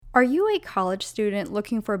Are you a college student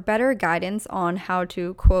looking for better guidance on how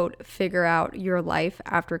to, quote, figure out your life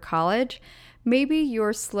after college? Maybe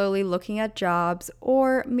you're slowly looking at jobs,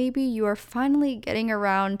 or maybe you are finally getting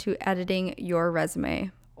around to editing your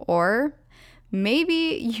resume. Or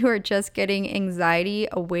maybe you're just getting anxiety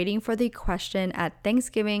awaiting for the question at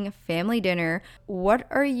Thanksgiving family dinner, what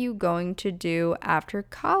are you going to do after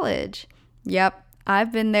college? Yep,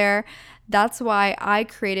 I've been there. That's why I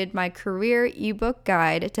created my career ebook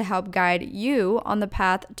guide to help guide you on the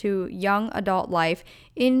path to young adult life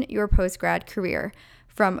in your postgrad career.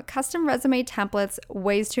 From custom resume templates,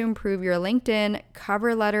 ways to improve your LinkedIn,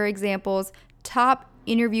 cover letter examples, top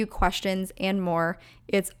interview questions, and more.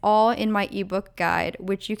 It's all in my ebook guide,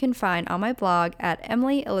 which you can find on my blog at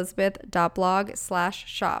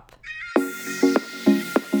emilyelizabeth.blog/shop.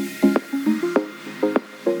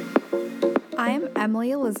 I'm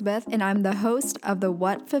Emily Elizabeth, and I'm the host of the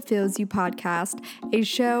What Fulfills You podcast, a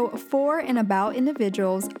show for and about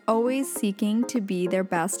individuals always seeking to be their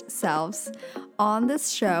best selves. On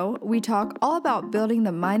this show, we talk all about building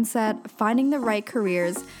the mindset, finding the right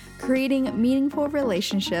careers, creating meaningful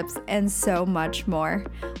relationships, and so much more.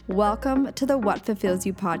 Welcome to the What Fulfills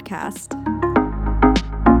You podcast.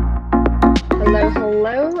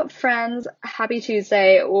 Hello, friends. Happy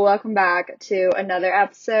Tuesday. Welcome back to another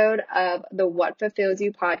episode of the What Fulfills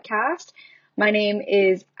You podcast. My name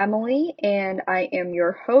is Emily, and I am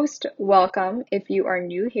your host. Welcome if you are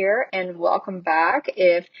new here, and welcome back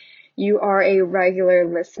if you are a regular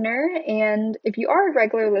listener. And if you are a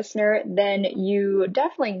regular listener, then you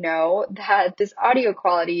definitely know that this audio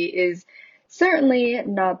quality is certainly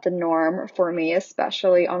not the norm for me,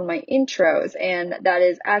 especially on my intros. And that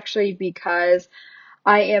is actually because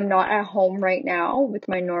I am not at home right now with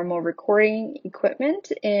my normal recording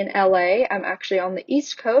equipment in LA. I'm actually on the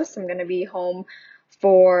East Coast. I'm going to be home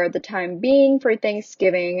for the time being for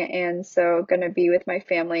Thanksgiving, and so going to be with my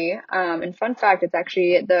family. And fun fact, it's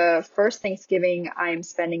actually the first Thanksgiving I'm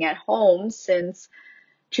spending at home since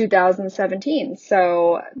 2017.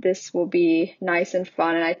 So this will be nice and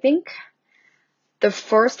fun. And I think the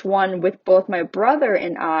first one with both my brother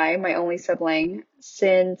and I, my only sibling,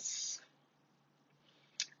 since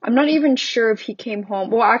I'm not even sure if he came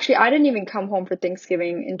home. Well, actually, I didn't even come home for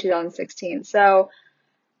Thanksgiving in 2016. So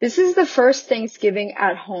this is the first Thanksgiving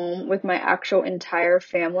at home with my actual entire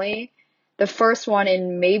family. The first one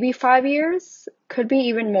in maybe 5 years, could be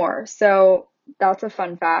even more. So that's a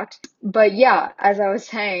fun fact. But yeah, as I was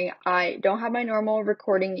saying, I don't have my normal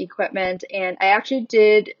recording equipment, and I actually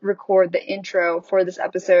did record the intro for this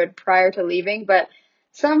episode prior to leaving, but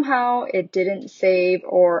somehow it didn't save,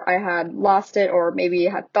 or I had lost it, or maybe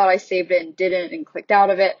I had thought I saved it and didn't and clicked out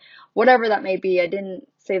of it. Whatever that may be, I didn't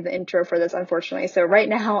save the intro for this, unfortunately. So right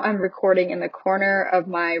now I'm recording in the corner of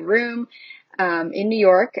my room in New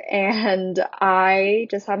York, and I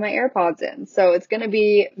just have my AirPods in. So it's going to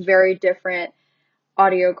be very different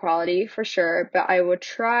audio quality for sure, but I will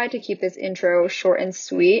try to keep this intro short and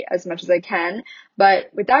sweet as much as I can.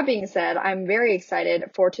 But with that being said, I'm very excited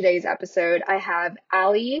for today's episode. I have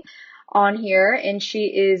Allie on here, and she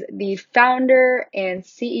is the founder and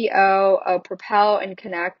CEO of Propel and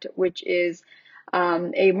Connect, which is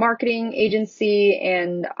a marketing agency,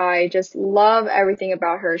 and I just love everything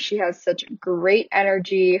about her. She has such great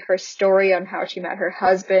energy. Her story on how she met her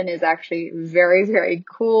husband is actually very, very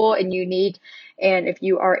cool and unique. And if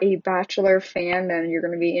you are a Bachelor fan, then you're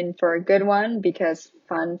going to be in for a good one, because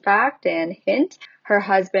fun fact and hint, her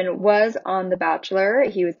husband was on The Bachelor.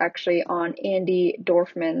 He was actually on Andy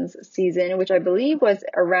Dorfman's season, which I believe was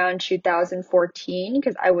around 2014,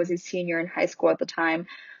 because I was a senior in high school at the time.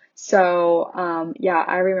 So, yeah,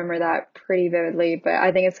 I remember that pretty vividly, but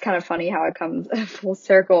I think it's kind of funny how it comes full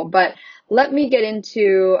circle. But let me get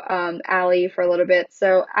into Allie for a little bit.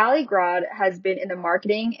 So Allie Grad has been in the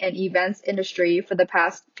marketing and events industry for the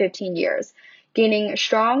past 15 years, gaining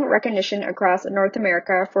strong recognition across North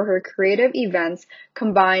America for her creative events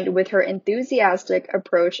combined with her enthusiastic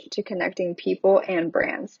approach to connecting people and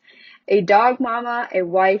brands. A dog mama, a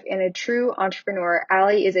wife, and a true entrepreneur,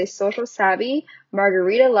 Allie is a social savvy,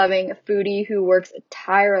 margarita-loving foodie who works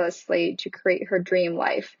tirelessly to create her dream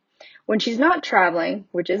life. When she's not traveling,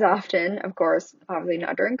 which is often, of course, obviously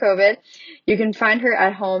not during COVID, you can find her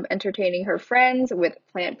at home entertaining her friends with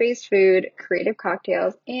plant-based food, creative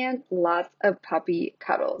cocktails, and lots of puppy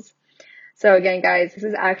cuddles. So again, guys, this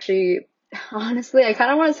is actually, honestly, I kind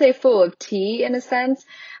of want to say full of tea in a sense,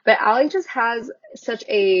 but Allie just has such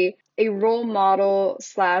a role model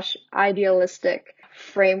slash idealistic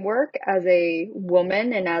framework as a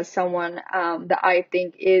woman, and as someone that I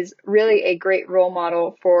think is really a great role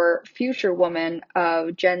model for future women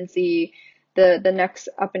of Gen Z the next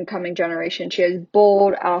up and coming generation. She has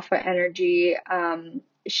bold alpha energy.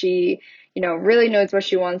 She, really knows what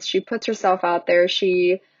she wants. She puts herself out there.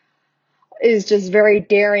 She is just very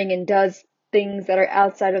daring and does things that are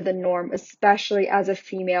outside of the norm, especially as a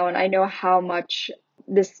female. And I know how much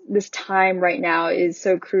this time right now is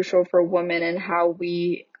so crucial for women and how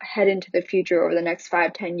we head into the future over the next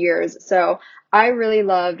 5-10 years. So I really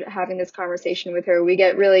loved having this conversation with her. We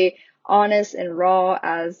get really honest and raw,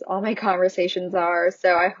 as all my conversations are.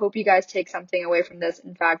 So I hope you guys take something away from this.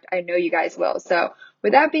 In fact, I know you guys will. So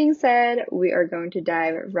with that being said, we are going to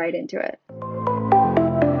dive right into it.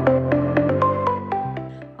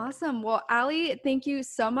 Awesome. Well, Ali, thank you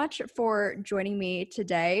so much for joining me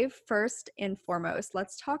today. First and foremost,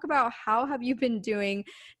 let's talk about how have you been doing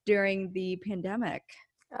during the pandemic?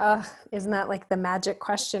 Isn't that like the magic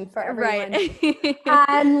question for everyone? Right.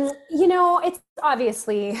 It's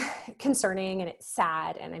obviously concerning and it's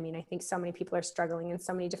sad. And I mean, I think so many people are struggling in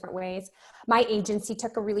so many different ways. My agency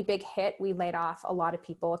took a really big hit. We laid off a lot of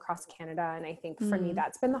people across Canada. And I think for me,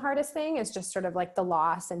 that's been the hardest thing, is just sort of like the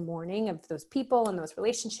loss and mourning of those people and those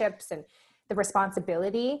relationships and the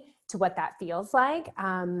responsibility to what that feels like.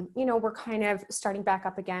 We're kind of starting back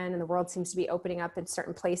up again and the world seems to be opening up in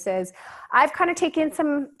certain places. I've kind of taken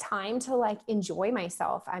some time to like enjoy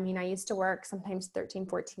myself. I mean, I used to work sometimes 13,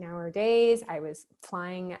 14-hour days. I was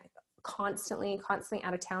flying constantly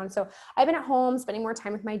out of town. So I've been at home spending more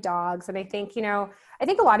time with my dogs. And I think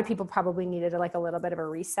a lot of people probably needed a little bit of a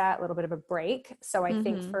reset, a little bit of a break. So I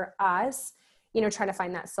think for us, trying to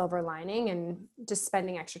find that silver lining and just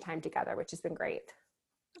spending extra time together, which has been great.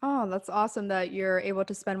 Oh, that's awesome that you're able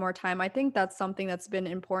to spend more time. I think that's something that's been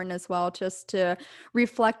important as well, just to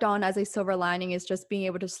reflect on as a silver lining, is just being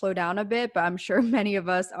able to slow down a bit. But I'm sure many of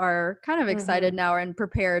us are kind of excited now and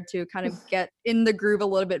prepared to kind of get in the groove a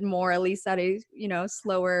little bit more, at least at a,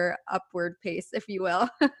 slower upward pace, if you will.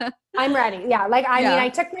 I'm ready. Yeah. I mean, I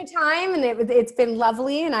took my time and it's been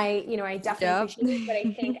lovely. And I definitely appreciate it. But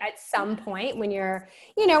I think at some point when you're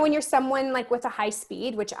someone like with a high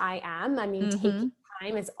speed, which I am, I mean, taking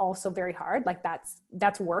time is also very hard. Like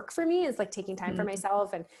that's work for me, is like taking time for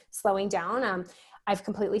myself and slowing down. I've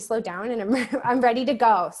completely slowed down and I'm ready to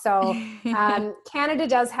go. So, Canada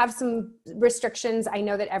does have some restrictions. I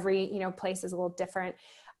know that every, place is a little different.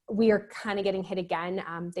 We are kind of getting hit again.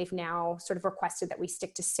 They've now sort of requested that we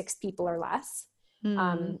stick to 6 people or less,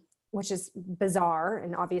 which is bizarre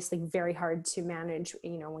and obviously very hard to manage,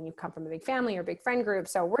 when you come from a big family or big friend group.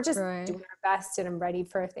 So we're just doing our best, and I'm ready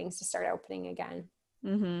for things to start opening again.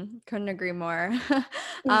 Couldn't agree more.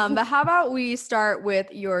 But how about we start with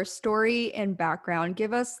your story and background?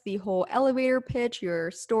 Give us the whole elevator pitch, your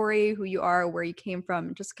story, who you are, where you came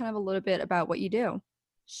from, just kind of a little bit about what you do.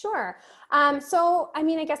 Sure. So, I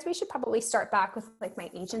mean, I guess we should probably start back with like my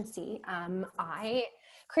agency. I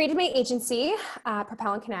created my agency,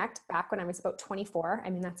 Propel and Connect, back when I was about 24. I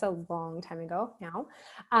mean, that's a long time ago now.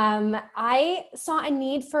 I saw a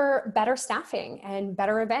need for better staffing and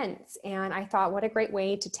better events. And I thought, what a great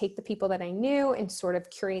way to take the people that I knew and sort of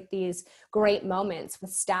curate these great moments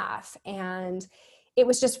with staff. And it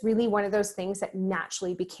was just really one of those things that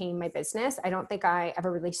naturally became my business. I don't think I ever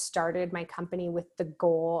really started my company with the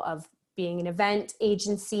goal of being an event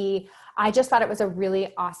agency. I just thought it was a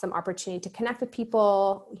really awesome opportunity to connect with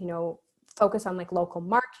people, focus on like local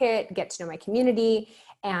market, get to know my community.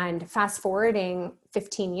 And fast forwarding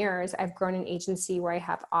 15 years, I've grown an agency where I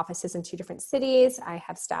have offices in 2 different cities. I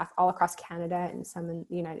have staff all across Canada and some in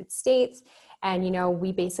the United States. And,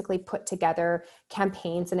 we basically put together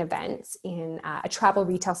campaigns and events in a travel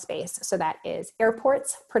retail space. So that is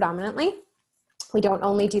airports predominantly. We don't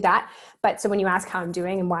only do that, but so when you ask how I'm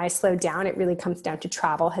doing and why I slowed down, it really comes down to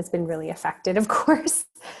travel has been really affected, of course.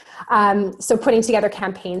 So putting together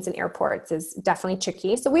campaigns in airports is definitely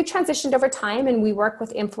tricky. So we've transitioned over time, and we work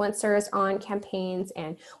with influencers on campaigns,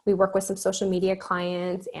 and we work with some social media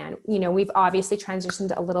clients, and, we've obviously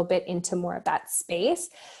transitioned a little bit into more of that space.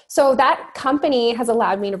 So that company has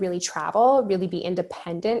allowed me to really travel, really be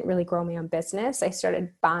independent, really grow my own business. I started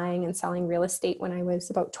buying and selling real estate when I was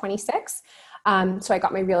about 26. So I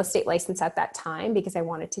got my real estate license at that time because I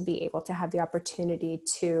wanted to be able to have the opportunity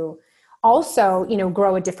to also,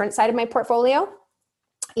 grow a different side of my portfolio.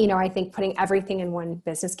 I think putting everything in one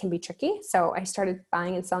business can be tricky. So I started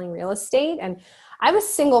buying and selling real estate, and I was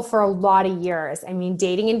single for a lot of years. I mean,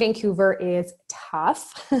 dating in Vancouver is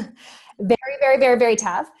tough, very, very, very, very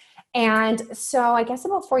tough. And so I guess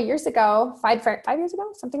about 4 years ago, five years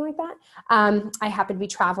ago, something like that, I happened to be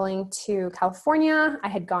traveling to California. I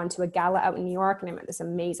had gone to a gala out in New York, and I met this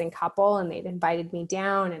amazing couple, and they'd invited me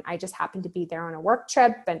down, and I just happened to be there on a work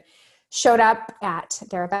trip. And showed up at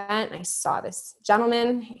their event and I saw this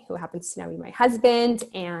gentleman who happens to now be my husband,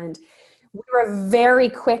 and we were very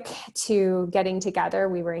quick to getting together.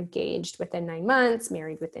 We were engaged within 9 months,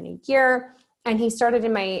 married within a year, and he started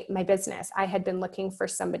in my business. I had been looking for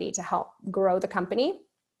somebody to help grow the company,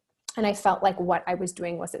 and I felt like what I was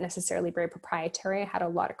doing wasn't necessarily very proprietary. I had a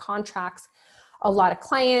lot of contracts, a lot of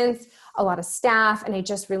clients, a lot of staff, and I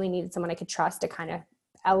just really needed someone I could trust to kind of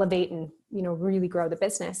elevate and, really grow the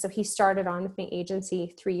business. So he started on with my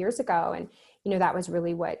agency 3 years ago. And, that was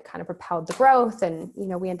really what kind of propelled the growth. And,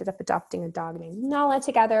 we ended up adopting a dog named Nala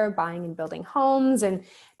together, buying and building homes. And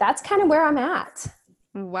that's kind of where I'm at.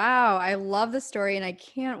 Wow, I love the story and I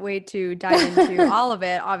can't wait to dive into all of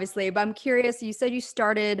it, obviously. But I'm curious, you said you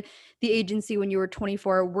started the agency when you were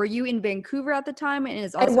 24. Were you in Vancouver at the time? And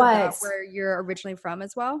is also that where you're originally from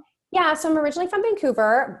as well? Yeah, so I'm originally from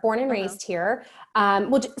Vancouver, born and raised here,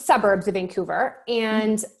 suburbs of Vancouver.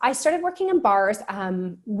 And I started working in bars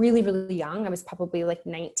really, really young. I was probably like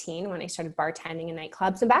 19 when I started bartending in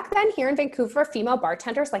nightclubs. And back then here in Vancouver, female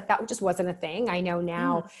bartenders, like that just wasn't a thing. I know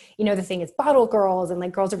now, the thing is bottle girls and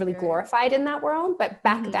like girls are really glorified in that world. But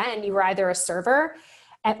back then you were either a server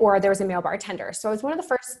or there was a male bartender. So I was one of the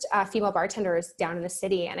first female bartenders down in the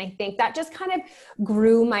city. And I think that just kind of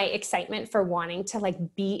grew my excitement for wanting to like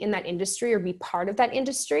be in that industry or be part of that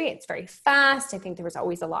industry. It's very fast. I think there was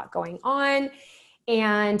always a lot going on.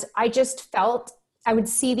 And I just felt I would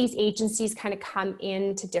see these agencies kind of come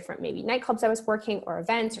into different maybe nightclubs I was working or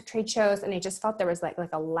events or trade shows. And I just felt there was like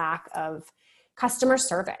a lack of customer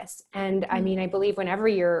service. And I mean, I believe whenever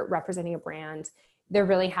you're representing a brand, there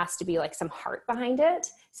really has to be like some heart behind it,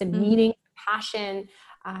 some meaning, passion.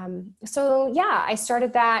 So yeah, I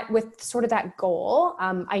started that with sort of that goal.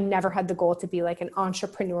 I never had the goal to be like an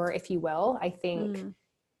entrepreneur, if you will. I think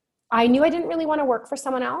I knew I didn't really want to work for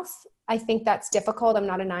someone else. I think that's difficult. I'm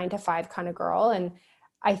not a 9-to-5 kind of girl. And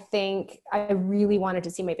I think I really wanted to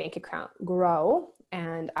see my bank account grow.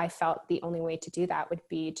 And I felt the only way to do that would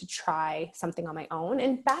be to try something on my own.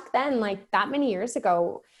 And back then, like that many years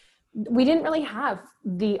ago, we didn't really have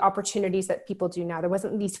the opportunities that people do now. There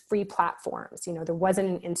wasn't these free platforms, there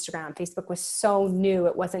wasn't an Instagram. Facebook was so new.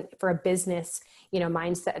 It wasn't for a business,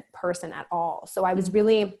 mindset person at all. So I was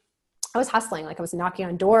hustling. Like I was knocking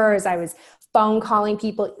on doors. I was phone calling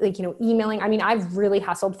people, like, emailing. I mean, I've really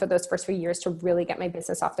hustled for those first few years to really get my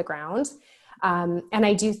business off the ground. And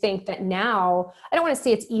I do think that now, I don't want to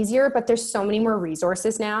say it's easier, but there's so many more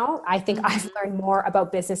resources now. I think I've learned more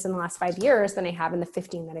about business in the last 5 years than I have in the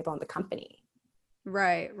 15 that I've owned the company.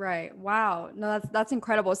 Right. Wow. No, that's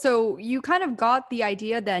incredible. So you kind of got the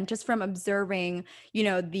idea then just from observing,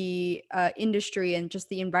 the industry and just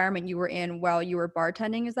the environment you were in while you were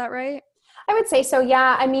bartending. Is that right? I would say so.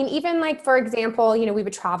 Yeah. I mean, even like, for example, we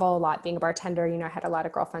would travel a lot being a bartender. I had a lot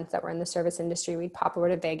of girlfriends that were in the service industry. We'd pop over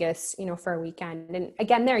to Vegas, for a weekend. And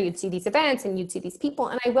again, there you'd see these events and you'd see these people.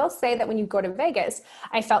 And I will say that when you go to Vegas,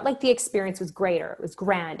 I felt like the experience was greater. It was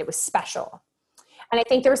grand. It was special. And I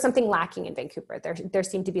think there was something lacking in Vancouver. There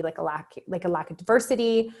seemed to be like a lack of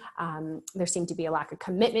diversity. There seemed to be a lack of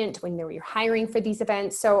commitment when you're hiring for these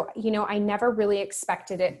events. So, I never really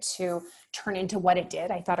expected it to turn into what it did.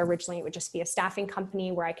 I thought originally it would just be a staffing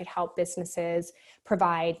company where I could help businesses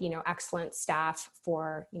provide, excellent staff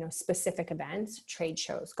for, specific events, trade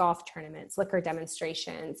shows, golf tournaments, liquor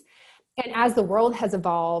demonstrations. And as the world has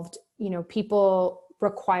evolved, people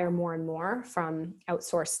require more and more from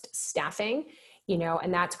outsourced staffing.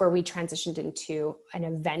 And that's where we transitioned into an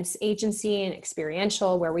events agency and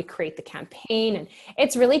experiential where we create the campaign. And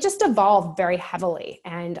it's really just evolved very heavily.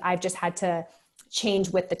 And I've just had to change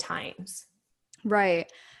with the times.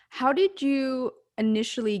 Right. How did you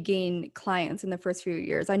initially gain clients in the first few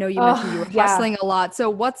years? I know you mentioned you were hustling a lot. So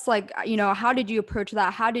what's like, how did you approach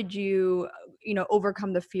that? How did you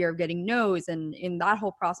overcome the fear of getting no's and in that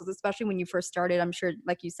whole process, especially when you first started? I'm sure,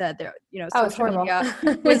 like you said, there, social media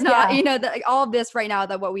was not, all of this right now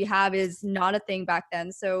that what we have is not a thing back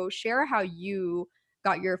then. So share how you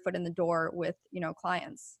got your foot in the door with,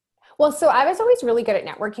 clients. Well, so I was always really good at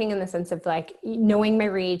networking in the sense of like knowing my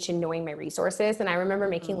reach and knowing my resources. And I remember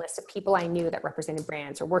making lists of people I knew that represented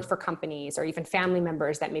brands or worked for companies or even family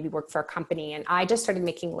members that maybe worked for a company. And I just started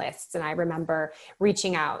making lists. And I remember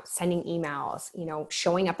reaching out, sending emails,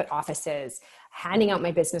 showing up at offices, handing out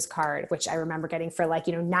my business card, which I remember getting for like,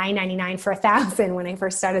 $9.99 for 1,000 when I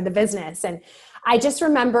first started the business. And I just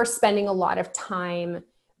remember spending a lot of time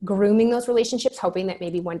grooming those relationships, hoping that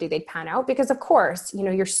maybe one day they'd pan out. Because of course, you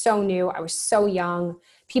know, you're so new. I was so young.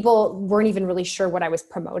 People weren't even really sure what I was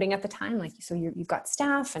promoting at the time. Like, so you've got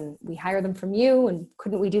staff and we hire them from you, and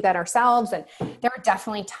couldn't we do that ourselves? And there were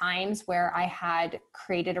definitely times where I had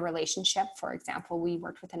created a relationship. For example, we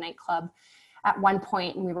worked with a nightclub at one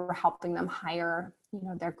point and we were helping them hire, you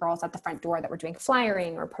know, their girls at the front door that were doing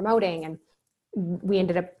flyering or promoting. And we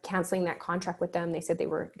ended up canceling that contract with them. They said they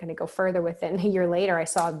were going to go further with it. And a year later, I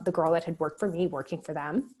saw the girl that had worked for me working for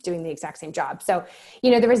them, doing the exact same job. So,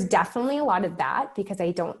 you know, there was definitely a lot of that, because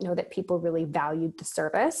I don't know that people really valued the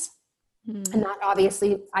service. And that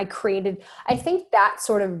obviously I think that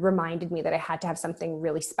sort of reminded me that I had to have something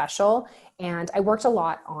really special. And I worked a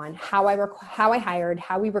lot on how I hired,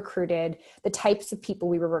 how we recruited, the types of people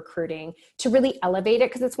we were recruiting to really elevate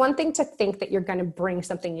it. Because it's one thing to think that you're going to bring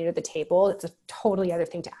something new to the table. It's a totally other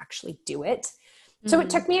thing to actually do it. So it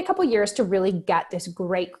took me a couple years to really get this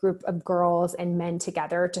great group of girls and men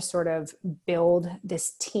together to sort of build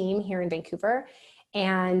this team here in Vancouver.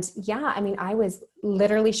 And yeah, I mean, I was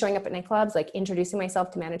literally showing up at nightclubs, like introducing myself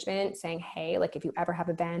to management, saying, hey, like if you ever have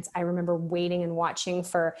events. I remember waiting and watching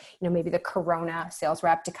for, you know, maybe the Corona sales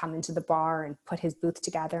rep to come into the bar and put his booth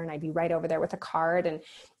together, and I'd be right over there with a card. And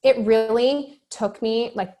it really took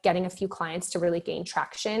me like getting a few clients to really gain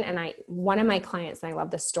traction. And one of my clients, and I love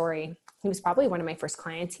this story, he was probably one of my first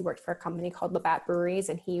clients. He worked for a company called Labatt Breweries,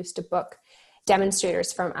 and he used to book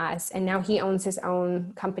demonstrators from us. And now he owns his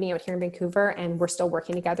own company out here in Vancouver, and we're still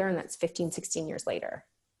working together. And that's 15, 16 years later.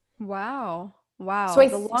 Wow. Wow.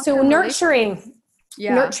 So nurturing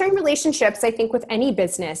relationships, I think with any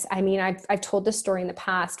business. I mean, I've told this story in the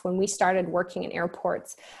past. When we started working in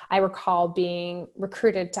airports, I recall being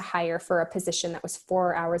recruited to hire for a position that was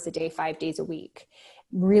 4 hours a day, 5 days a week,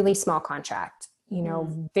 really small contract. You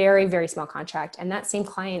know, very, very small contract. And that same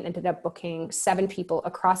client ended up booking 7 people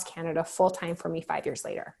across Canada full-time for me 5 years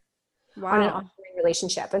later. Wow. On an ongoing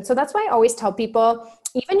relationship. And so that's why I always tell people,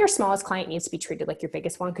 even your smallest client needs to be treated like your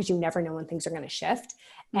biggest one, because you never know when things are going to shift.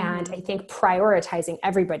 And I think prioritizing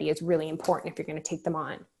everybody is really important if you're going to take them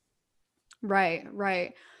on. Right,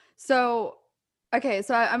 right. So, okay,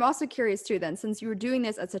 so I'm also curious too then, since you were doing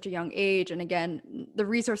this at such a young age, and again, the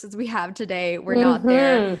resources we have today were not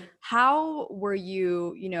there, how were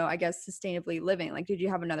you, you know, I guess sustainably living? Like, did you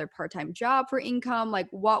have another part-time job for income? Like,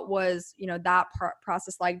 what was, you know, that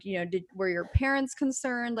process like? You know, were your parents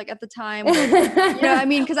concerned like at the time? Like, you know, I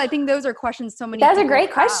mean, because I think those are questions so many. Those are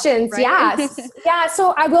great questions. Right? Yes. Yeah.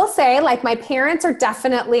 So I will say, like, my parents are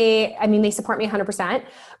definitely, I mean, they support me 100%.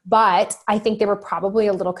 But I think they were probably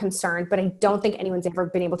a little concerned, but I don't think anyone's ever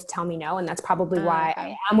been able to tell me no. And that's probably why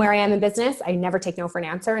I am where I am in business. I never take no for an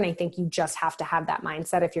answer. And I think you just have to have that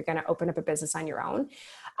mindset if you're going to open up a business on your own.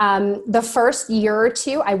 The first year or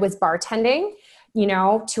two, I was bartending, you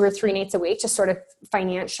know, 2 or 3 nights a week to sort of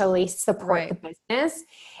financially support the business.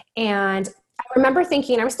 And I remember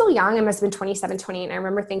thinking, I was still young, I must have been 27, 28. And I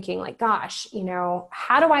remember thinking like, gosh, you know,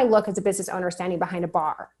 how do I look as a business owner standing behind a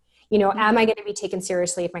bar? You know, am I going to be taken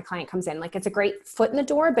seriously if my client comes in? Like, it's a great foot in the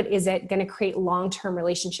door, but is it going to create long-term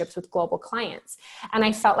relationships with global clients? And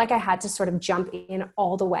I felt like I had to sort of jump in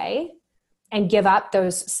all the way and give up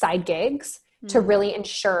those side gigs to really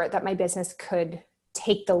ensure that my business could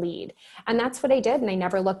take the lead. And that's what I did. And I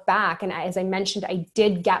never looked back. And as I mentioned, I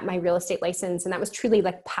did get my real estate license, and that was truly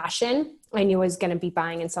like passion. I knew I was going to be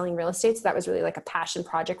buying and selling real estate. So that was really like a passion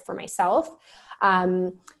project for myself.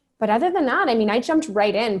 But other than that, I mean, I jumped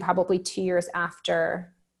right in probably 2 years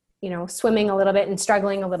after, you know, swimming a little bit and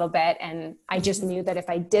struggling a little bit. And I just knew that if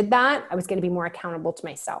I did that, I was going to be more accountable to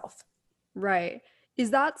myself. Right.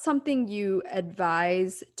 Is that something you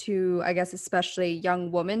advise to, I guess, especially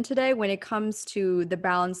young women today when it comes to the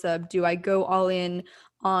balance of, do I go all in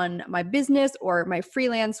on my business or my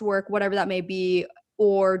freelance work, whatever that may be,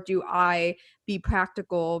 or do I be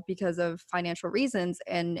practical because of financial reasons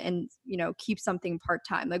and you know, keep something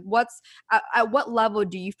part-time? Like, what's at what level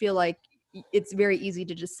do you feel like it's very easy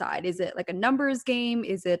to decide? Is it like a numbers game?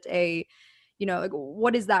 Is it a, you know, like,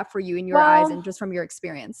 what is that for you in your eyes and just from your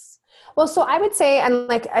experience? Well, so I would say, and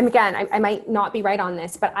like, again, I might not be right on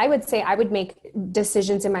this, but I would say I would make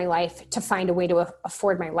decisions in my life to find a way to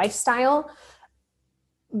afford my lifestyle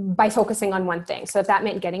by focusing on one thing. So if that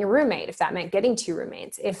meant getting a roommate, if that meant getting 2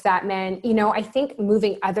 roommates, if that meant, you know, I think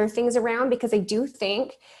moving other things around, because I do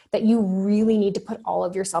think that you really need to put all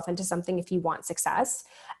of yourself into something if you want success.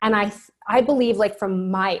 And I believe, like, from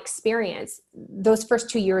my experience, those first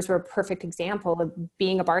 2 years were a perfect example of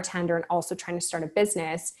being a bartender and also trying to start a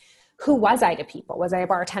business. Who was I to people? Was I a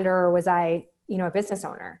bartender, or was I, a business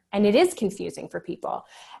owner. And it is confusing for people.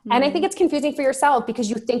 And I think it's confusing for yourself because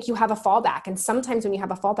you think you have a fallback. And sometimes when you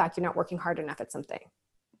have a fallback, you're not working hard enough at something.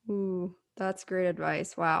 Ooh, that's great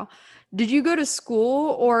advice. Wow. Did you go to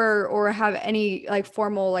school or have any like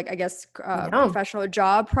formal, like, I guess, No. professional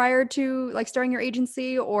job prior to like starting your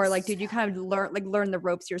agency, or like did you kind of learn the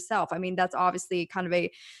ropes yourself? I mean, that's obviously kind of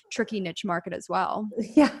a tricky niche market as well.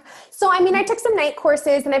 Yeah. So, I mean, I took some night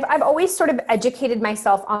courses and I've always sort of educated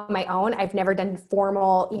myself on my own. I've never done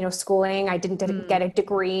formal, schooling. I didn't get a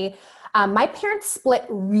degree. My parents split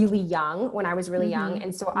really young when I was really young.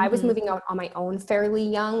 And so I was moving out on my own fairly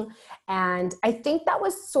young. And I think that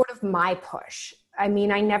was sort of my push. I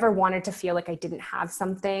mean, I never wanted to feel like I didn't have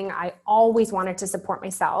something. I always wanted to support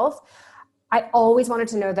myself. I always wanted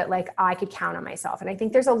to know that like I could count on myself. And I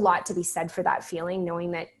think there's a lot to be said for that feeling,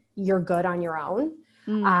 knowing that you're good on your own.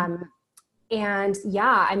 And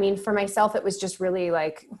yeah, I mean, for myself, it was just really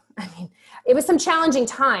like, it was some challenging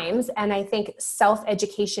times. And I think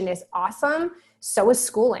self-education is awesome. So is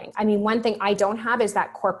schooling. I mean, one thing I don't have is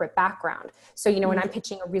that corporate background. So, when I'm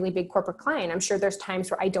pitching a really big corporate client, I'm sure there's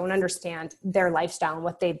times where I don't understand their lifestyle and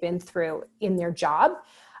what they've been through in their job,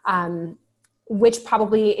 which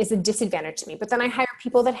probably is a disadvantage to me. But then I hire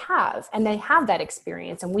people that have, and they have that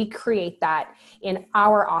experience, and we create that in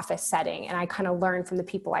our office setting. And I kind of learn from the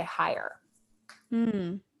people I hire.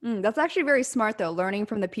 That's actually very smart though. Learning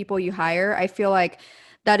from the people you hire. I feel like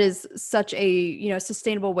that is such a,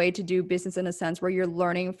 sustainable way to do business in a sense where you're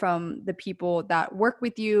learning from the people that work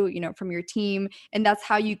with you, from your team. And that's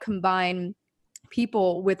how you combine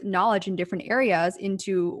people with knowledge in different areas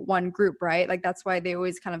into one group, right? Like that's why they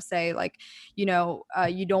always kind of say like, you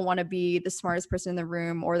don't want to be the smartest person in the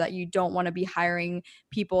room, or that you don't want to be hiring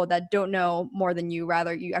people that don't know more than you.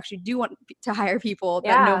 Rather, you actually do want to hire people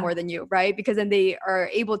that know more than you, right? Because then they are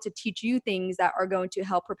able to teach you things that are going to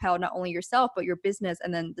help propel not only yourself, but your business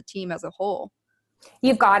and then the team as a whole.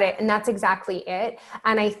 You've got it. And that's exactly it.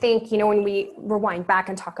 And I think, when we rewind back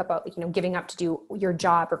and talk about, giving up to do your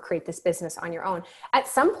job or create this business on your own, at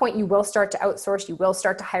some point you will start to outsource, you will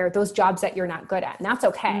start to hire those jobs that you're not good at. And that's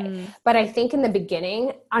okay. But I think in the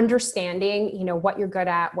beginning, understanding, what you're good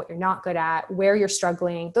at, what you're not good at, where you're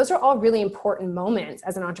struggling, those are all really important moments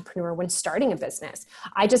as an entrepreneur when starting a business.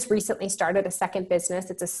 I just recently started a second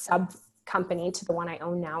business. It's a sub company to the one I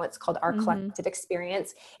own now. It's called Our Collective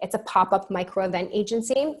Experience. It's a pop-up micro event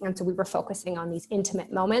agency. And so we were focusing on these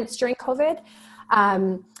intimate moments during COVID.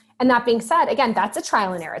 And that being said, again, that's a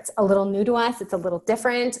trial and error. It's a little new to us. It's a little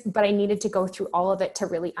different, but I needed to go through all of it to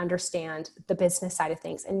really understand the business side of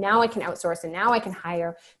things. And now I can outsource and now I can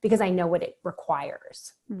hire because I know what it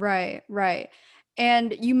requires. Right, right.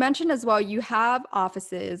 And you mentioned as well, you have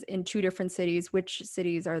offices in 2 different cities. Which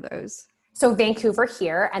cities are those? So Vancouver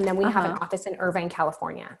here, and then we have an office in Irvine,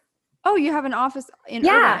 California. Oh, you have an office in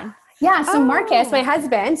Irvine. Yeah. So Marcus, my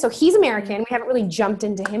husband, so he's American. We haven't really jumped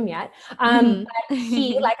into him yet. But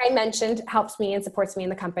he, like I mentioned, helps me and supports me in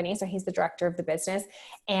the company. So he's the director of the business,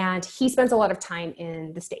 and he spends a lot of time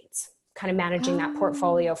in the States, kind of managing that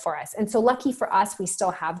portfolio for us. And so lucky for us, we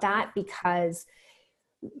still have that because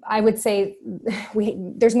I would say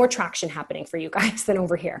there's more traction happening for you guys than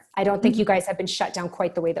over here. I don't think you guys have been shut down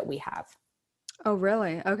quite the way that we have. Oh,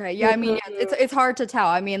 really? Okay. Yeah. I mean, it's hard to tell.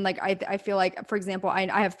 I mean, like, I feel like, for example, I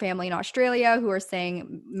have family in Australia who are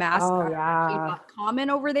saying masks are actually not common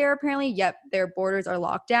over there, apparently, yet their borders are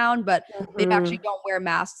locked down, but they actually don't wear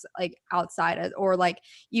masks like outside, or like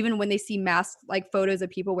even when they see masks, like photos of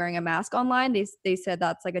people wearing a mask online, they said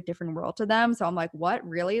that's like a different world to them. So I'm like, what,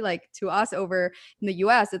 really? Like to us over in the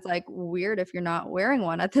US, it's like weird if you're not wearing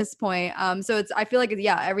one at this point. So I feel like,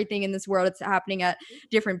 everything in this world, it's happening at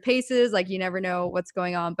different paces. Like you never know what's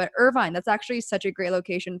going on. But Irvine, that's actually such a great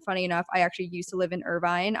location. Funny enough, I actually used to live in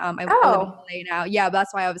Irvine. I live in LA now. Yeah, but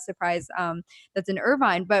that's why I was surprised that's in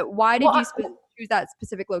Irvine. But why did you choose that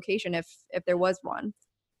specific location if there was one?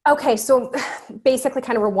 Okay, so basically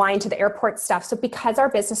kind of rewind to the airport stuff. So because our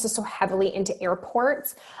business is so heavily into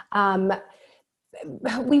airports,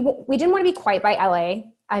 we didn't want to be quite by LA.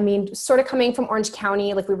 I mean, sort of coming from Orange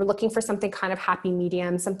County, like we were looking for something kind of happy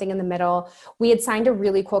medium, something in the middle. We had signed a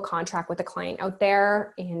really cool contract with a client out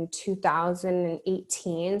there in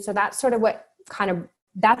 2018. So that's sort of what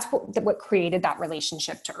created that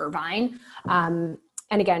relationship to Irvine. And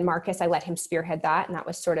again, Marcus, I let him spearhead that. And that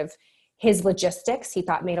was sort of his logistics. He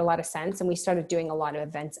thought made a lot of sense. And we started doing a lot of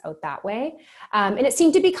events out that way. And it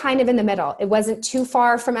seemed to be kind of in the middle. It wasn't too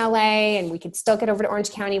far from LA, and we could still get over to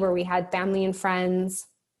Orange County where we had family and friends.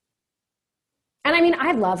 And I mean,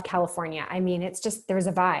 I love California. I mean, it's just, there's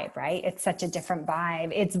a vibe, right? It's such a different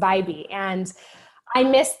vibe. It's vibey. And I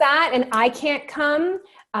miss that, and I can't come.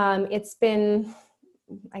 It's been,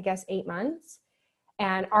 I guess, 8 months,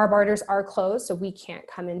 and our borders are closed, so we can't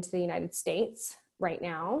come into the United States right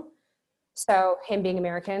now. So him being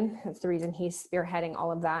American, that's the reason he's spearheading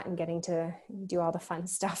all of that and getting to do all the fun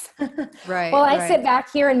stuff. Right. Well, I right. sit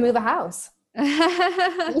back here and move a house.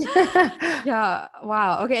 Yeah.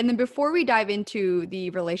 Wow. Okay. And then before we dive into the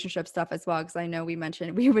relationship stuff as well, because I know we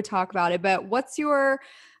mentioned we would talk about it, but what's your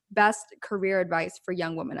best career advice for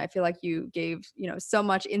young women? I feel like you gave, so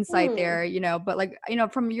much insight there, but like,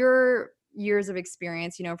 from your years of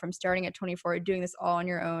experience, from starting at 24, doing this all on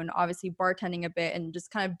your own, obviously bartending a bit and just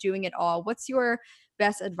kind of doing it all. What's your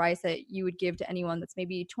best advice that you would give to anyone that's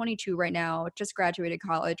maybe 22 right now, just graduated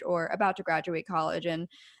college or about to graduate college, and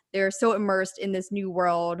they're so immersed in this new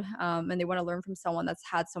world, and they want to learn from someone that's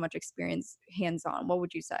had so much experience hands-on? What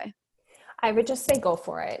would you say? I would just say go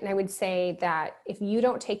for it. And I would say that if you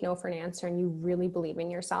don't take no for an answer and you really believe in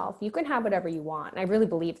yourself, you can have whatever you want. And I really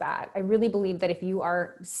believe that. I really believe that if you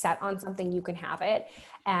are set on something, you can have it.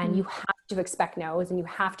 And you have to expect no's and you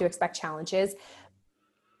have to expect challenges,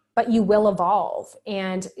 but you will evolve,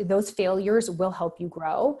 and those failures will help you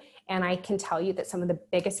grow. And I can tell you that some of the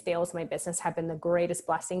biggest fails in my business have been the greatest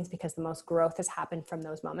blessings, because the most growth has happened from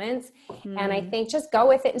those moments. And I think just go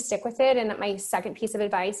with it and stick with it. And my second piece of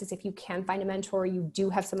advice is, if you can find a mentor, you do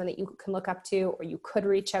have someone that you can look up to, or you could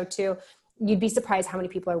reach out to, you'd be surprised how many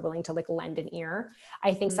people are willing to like lend an ear.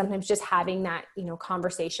 I think sometimes just having that,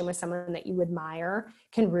 conversation with someone that you admire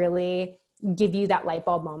can really give you that light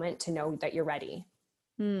bulb moment to know that you're ready.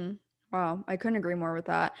 Wow. I couldn't agree more with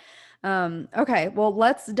that. Okay. Well,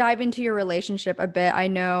 let's dive into your relationship a bit. I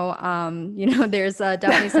know, there's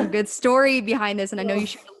definitely some good story behind this, and I know you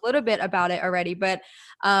shared a little bit about it already, but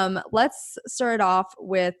let's start off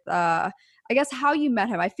with, I guess, how you met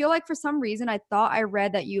him. I feel like for some reason I thought I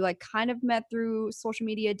read that you like kind of met through social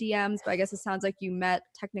media DMs, but I guess it sounds like you met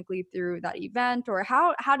technically through that event. Or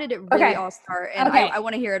how did it really all start? And I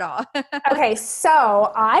want to hear it all. Okay,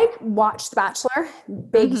 so I watched The Bachelor,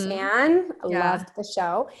 big fan, loved the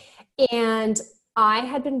show. And I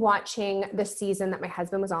had been watching the season that my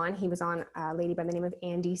husband was on. He was on a lady by the name of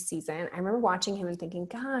Andy's season. I remember watching him and thinking,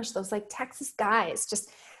 gosh, those like Texas guys,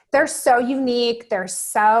 they're so unique. They're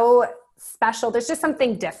so special. There's just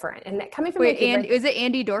something different. And coming from Vancouver, is it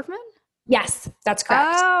Andy Dorfman? Yes, that's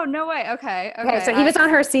correct. Oh, no way. Okay. So he was on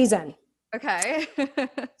her season. Okay.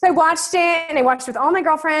 So I watched it, and I watched it with all my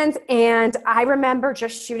girlfriends, and I remember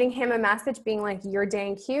just shooting him a message being like, you're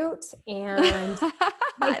dang cute. And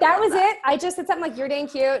like, that was it. I just said something like, you're dang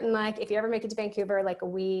cute. And like, if you ever make it to Vancouver, like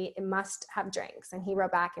we must have drinks. And he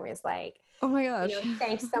wrote back and was like, oh my gosh,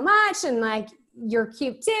 thanks so much. And like, you're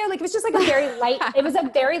cute too. Like, it was just like it was a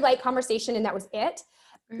very light conversation, and that was it.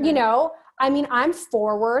 I mean, I'm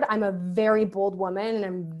forward. I'm a very bold woman, and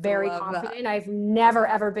I'm very confident. I've never,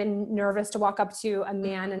 ever been nervous to walk up to a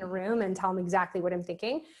man in a room and tell him exactly what I'm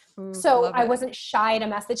thinking. So I wasn't shy to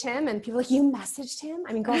message him, and people were like, you messaged him?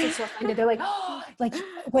 I mean, girls are so offended. They're like, oh, like,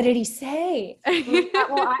 what did he say?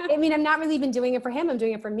 Well, I mean, I'm not really even doing it for him. I'm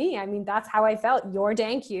doing it for me. I mean, that's how I felt. You're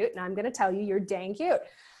dang cute. And I'm going to tell you, you're dang cute.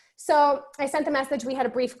 So I sent the message. We had a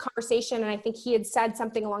brief conversation, and I think he had said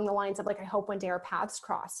something along the lines of like, I hope one day our paths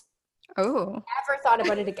cross. Oh, never thought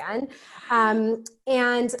about it again.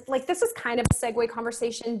 And like, this is kind of a segue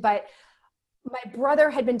conversation, but my brother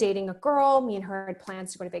had been dating a girl. Me and her had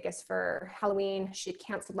plans to go to Vegas for Halloween. She had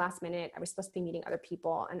canceled last minute. I was supposed to be meeting other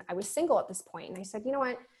people, and I was single at this point. And I said, you know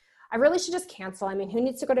what? I really should just cancel. I mean, who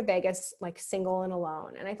needs to go to Vegas like single and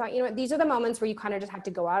alone? And I thought, you know what? These are the moments where you kind of just have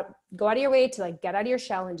to go out of your way to like get out of your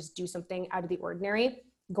shell and just do something out of the ordinary.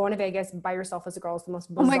 Going to Vegas by yourself as a girl is the most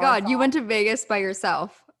bizarre Oh my God, thought. you went to Vegas by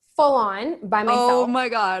yourself? Full on by myself. Oh my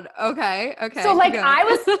God. Okay. So like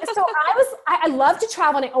I love to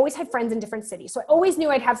travel, and I always had friends in different cities. So I always knew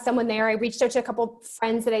I'd have someone there. I reached out to a couple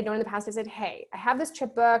friends that I'd known in the past. I said, hey, I have this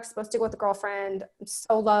trip booked, supposed to go with a girlfriend. I'm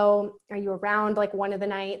solo. Are you around like one of the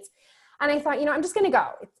nights? And I thought, I'm just going to go.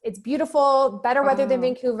 It's beautiful, better weather than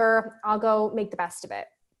Vancouver. I'll go make the best of it.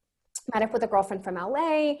 Met up with a girlfriend from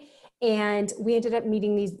LA, and we ended up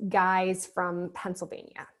meeting these guys from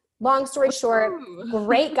Pennsylvania. Long story short,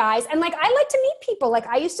 great guys. And like, I like to meet people. Like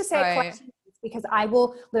I used to say at Collection, because I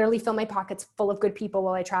will literally fill my pockets full of good people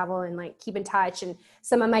while I travel and like keep in touch. And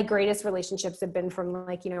some of my greatest relationships have been from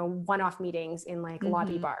like, one-off meetings in like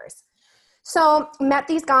lobby bars. So met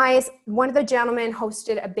these guys. One of the gentlemen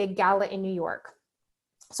hosted a big gala in New York.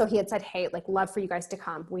 So he had said, hey, like love for you guys to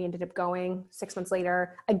come. We ended up going 6 months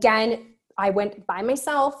later. Again, I went by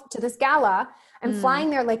myself to this gala. I'm flying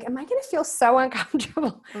there like, am I going to feel so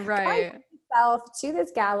uncomfortable? Right. I myself to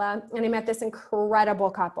this gala, and I met this incredible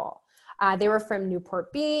couple. They were from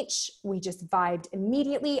Newport Beach. We just vibed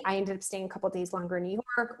immediately. I ended up staying a couple of days longer in New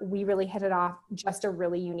York. We really hit it off. Just a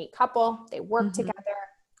really unique couple. They worked together.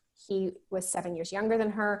 He was 7 years younger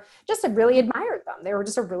than her. Just really admired them. They were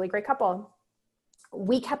just a really great couple.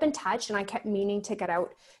 We kept in touch, and I kept meaning to get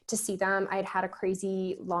out to see them. I had had a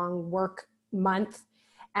crazy long work month,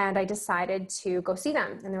 and I decided to go see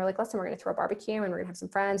them. And they were like, listen, we're going to throw a barbecue and we're going to have some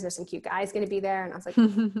friends. There's some cute guys going to be there. And I was like,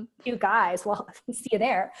 cute guys? Well, see you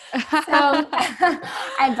there. So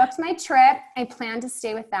I booked my trip. I planned to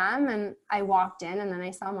stay with them, and I walked in, and then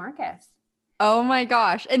I saw Marcus. Oh my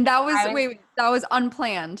gosh. And that was, that was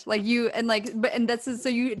unplanned. Like you, and like, but, and that's, so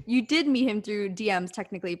you did meet him through DMs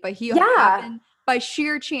technically, but he happened by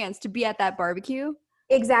sheer chance to be at that barbecue.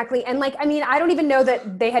 Exactly. And like, I mean, I don't even know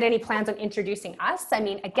that they had any plans on introducing us. I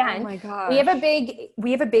mean, again, we have a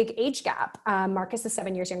big age gap. Marcus is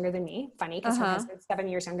 7 years younger than me. Funny, because her husband's 7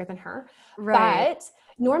 years younger than her. Right. But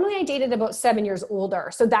normally I dated about 7 years older.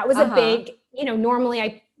 So that was a big, normally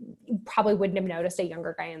I probably wouldn't have noticed a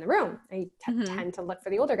younger guy in the room. I tend to look for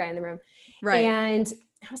the older guy in the room. Right. And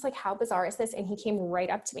I was like, how bizarre is this? And he came right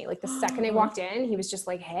up to me. Like the second I walked in, he was just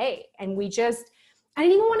like, hey. And I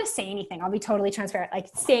didn't even want to say anything. I'll be totally transparent. Like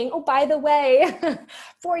saying, oh, by the way,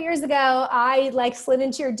 4 years ago, I like slid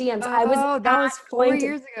into your DMs. That was 4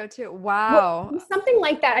 years ago too. Wow. Well, something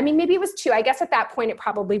like that. I mean, maybe it was 2. I guess at that point, it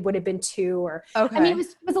probably would have been 2 or, I mean, it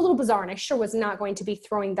was a little bizarre, and I sure was not going to be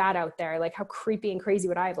throwing that out there. Like how creepy and crazy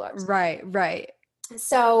would I have looked? Right.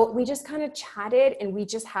 So we just kind of chatted, and we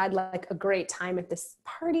just had like a great time at this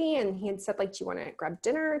party. And he had said like, do you want to grab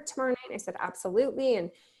dinner tomorrow night? And I said, absolutely. And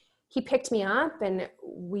he picked me up, and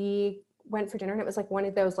we went for dinner, and it was like one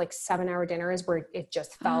of those like 7-hour dinners where it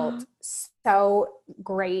just felt so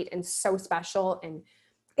great and so special. And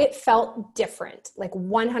it felt different, like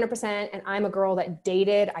 100%. And I'm a girl that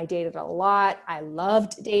dated. I dated a lot. I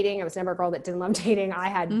loved dating. I was never a girl that didn't love dating. I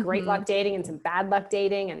had great luck dating and some bad luck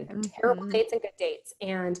dating, and terrible dates and good dates.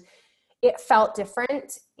 And it felt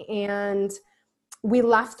different. And we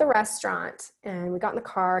left the restaurant, and we got in the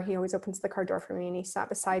car. He always opens the car door for me, and he sat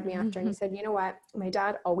beside me after, and he said, you know what? My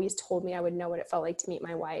dad always told me I would know what it felt like to meet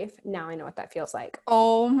my wife. Now I know what that feels like.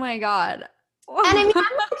 Oh my God. And I mean, I'm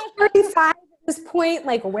like 35 at this point.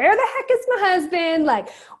 Like, where the heck is my husband? Like,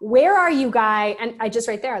 where are you, guy? And I just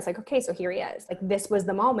right there, I was like, okay, so here he is. Like, this was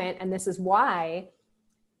the moment, and this is why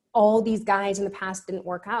all these guys in the past didn't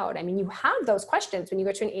work out. I mean, you have those questions when you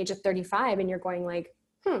get to an age of 35, and you're going like,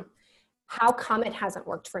 how come it hasn't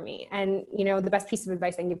worked for me? And, the best piece of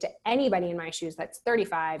advice I can give to anybody in my shoes that's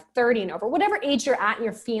 35, 30 and over, whatever age you're at and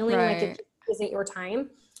you're feeling like it isn't your time,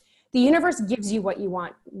 the universe gives you what you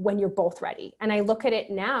want when you're both ready. And I look at it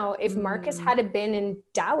now, if Marcus had been in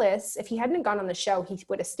Dallas, if he hadn't gone on the show, he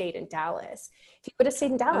would have stayed in Dallas. If he would have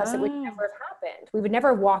stayed in Dallas, it would never have happened. We would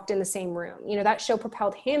never have walked in the same room. That show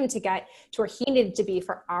propelled him to get to where he needed to be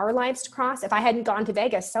for our lives to cross. If I hadn't gone to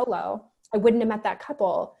Vegas solo, I wouldn't have met that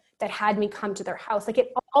couple that had me come to their house. Like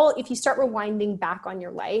if you start rewinding back on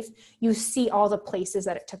your life, you see all the places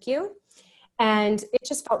that it took you. And it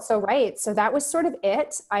just felt so right. So that was sort of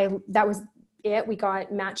it. That was it. We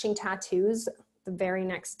got matching tattoos the very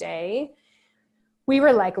next day. We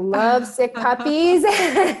were like lovesick puppies.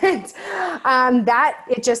 And that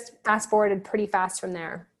it just fast forwarded pretty fast from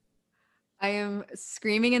there. I am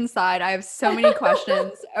screaming inside. I have so many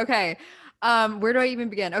questions. Okay. Where do I even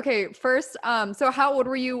begin? Okay, first, so how old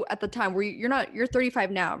were you at the time? You're 35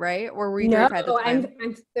 now, right? Or were you 35 at the time?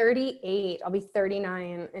 I'm 38. I'll be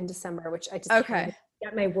 39 in December, which I just can't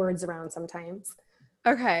get my words around sometimes.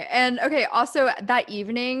 Okay. And also that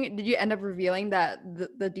evening, did you end up revealing that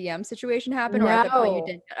the DM situation happened? Or at the point you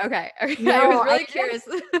didn't? Okay. No, I was really curious.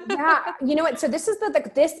 Yeah. You know what? So this is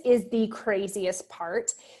the craziest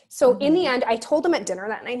part. So in the end, I told him at dinner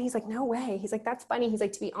that night, and he's like, no way. He's like, that's funny. He's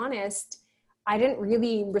like, to be honest, I didn't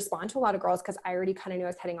really respond to a lot of girls because I already kind of knew I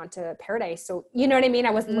was heading on to Paradise. So, you know what I mean?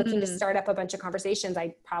 I wasn't looking to start up a bunch of conversations.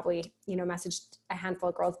 I probably, messaged a handful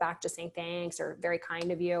of girls back just saying thanks or very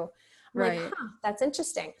kind of you. I'm like, that's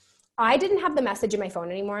interesting. I didn't have the message in my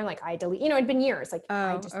phone anymore. Like I delete, it'd been years. Like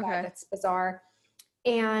I just thought that's bizarre.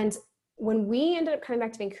 And when we ended up coming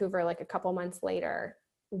back to Vancouver, like a couple months later,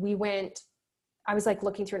 I was like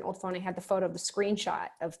looking through an old phone. I had the photo of the screenshot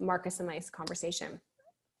of Marcus and my conversation.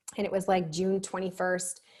 And it was like June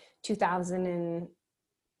 21st,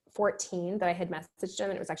 2014 that I had messaged him.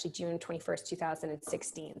 And it was actually June 21st,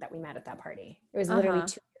 2016 that we met at that party. It was literally 2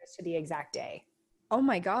 years to the exact day. Oh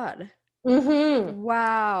my God.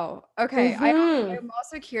 Wow. Okay. I'm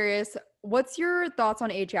also curious, what's your thoughts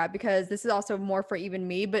on age gap? Because this is also more for even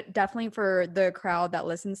me, but definitely for the crowd that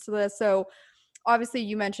listens to this. So obviously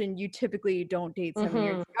you mentioned you typically don't date 7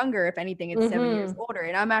 years Mm-hmm. younger. If anything, it's 7 years Mm-hmm. older.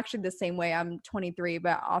 And I'm actually the same way. I'm 23,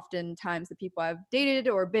 but oftentimes the people I've dated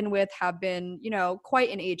or been with have been, quite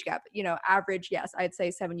an age gap. Average, yes, I'd say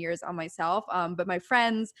 7 years on myself. But my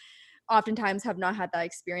friends oftentimes have not had that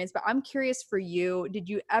experience. But I'm curious for you, did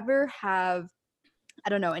you ever have, I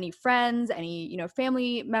don't know, any friends, any,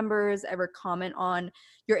 family members ever comment on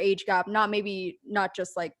your age gap? Not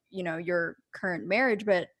just like, your current marriage,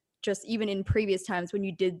 but just even in previous times when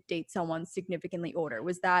you did date someone significantly older.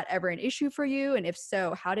 Was that ever an issue for you? And if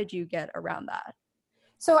so, how did you get around that?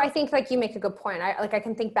 So I think like you make a good point. I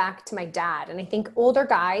can think back to my dad, and I think older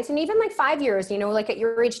guys, and even like 5 years, like at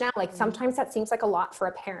your age now, like sometimes that seems like a lot for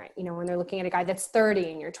a parent, when they're looking at a guy that's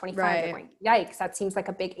 30 and you're 25, they're Right. going, yikes, that seems like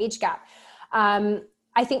a big age gap.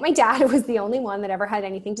 I think my dad was the only one that ever had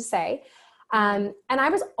anything to say. And I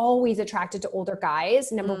was always attracted to older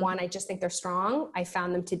guys. Number one, I just think they're strong. I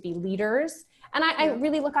found them to be leaders. And I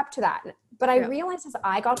really look up to that. But I realized as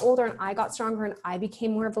I got older and I got stronger and I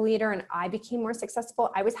became more of a leader and I became more successful,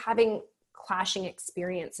 I was having clashing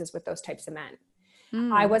experiences with those types of men.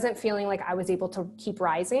 I wasn't feeling like I was able to keep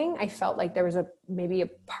rising. I felt like there was maybe a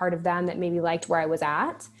part of them that maybe liked where I was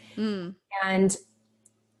at. And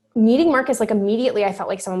meeting Marcus, like immediately I felt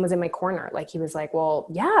like someone was in my corner. Like he was like, well,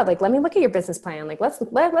 yeah, like, let me look at your business plan. Like, let's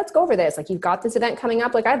go over this. Like, you've got this event coming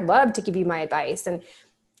up. Like, I'd love to give you my advice. And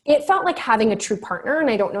it felt like having a true partner. And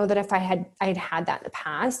I don't know that if I'd had that in the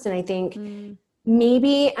past. And I think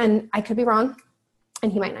maybe, and I could be wrong,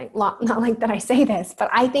 and he might not like that I say this, but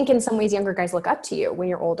I think in some ways younger guys look up to you when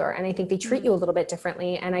you're older. And I think they treat you a little bit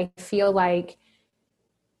differently. And I feel like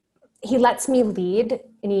he lets me lead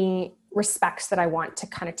and he respects that I want to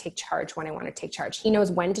kind of take charge when I want to take charge. He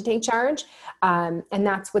knows when to take charge. And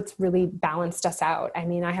that's what's really balanced us out. I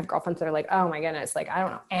mean, I have girlfriends that are like, oh my goodness, like, I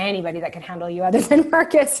don't know anybody that can handle you other than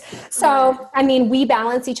Marcus. So, I mean, we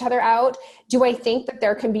balance each other out. Do I think that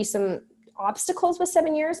there can be some obstacles with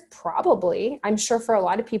 7 years? Probably. I'm sure for a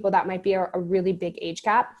lot of people that might be a really big age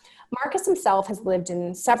gap. Marcus himself has lived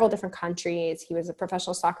in several different countries. He was a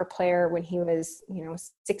professional soccer player when he was,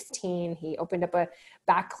 16. He opened up a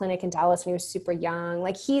back clinic in Dallas when he was super young.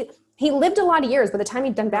 Like he lived a lot of years. By the time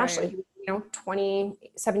he'd done bachelor, he was,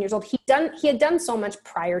 27 years old. He had done so much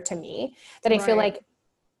prior to me that I feel like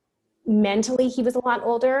mentally he was a lot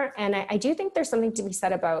older. And I do think there's something to be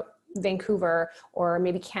said about Vancouver or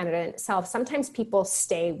maybe Canada itself. Sometimes people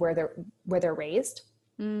stay where they're raised.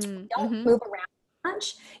 Don't move around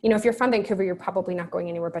much. If you're from Vancouver, you're probably not going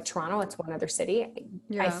anywhere but Toronto. It's one other city.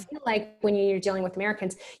 I feel like when you're dealing with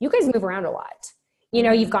Americans, you guys move around a lot.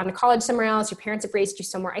 You've gone to college somewhere else, your parents have raised you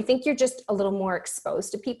somewhere. I think you're just a little more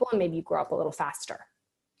exposed to people and maybe you grow up a little faster.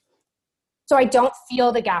 So I don't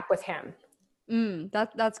feel the gap with him.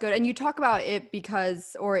 That's good. And you talk about it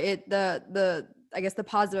because, or I guess the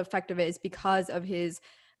positive effect of it is because of his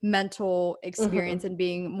mental experience and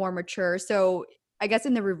being more mature. So I guess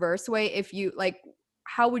in the reverse way, if you like,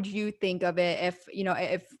 how would you think of it if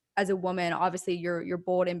as a woman, obviously you're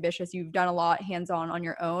bold, ambitious, you've done a lot hands-on on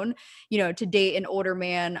your own, to date an older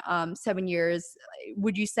man, 7 years,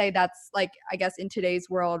 would you say that's like, I guess in today's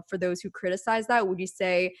world, for those who criticize that, would you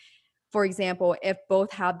say, for example, if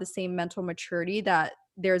both have the same mental maturity, that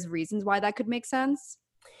there's reasons why that could make sense?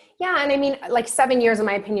 Yeah. And I mean, like 7 years, in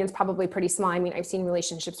my opinion, is probably pretty small. I mean, I've seen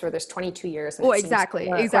relationships where there's 22 years. And exactly.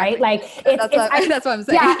 Right? Like that's what I'm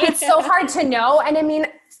saying. Yeah, it's so hard to know. And I mean,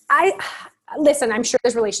 listen, I'm sure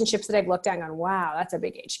there's relationships that I've looked at and gone, wow, that's a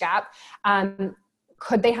big age gap.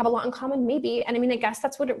 Could they have a lot in common? Maybe. And I mean, I guess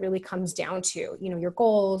that's what it really comes down to, your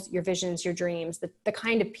goals, your visions, your dreams, the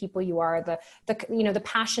kind of people you are, the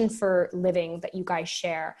passion for living that you guys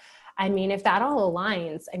share. I mean, if that all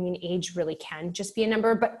aligns, I mean, age really can just be a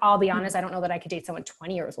number, but I'll be honest, I don't know that I could date someone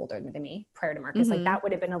 20 years older than me prior to Marcus. Like that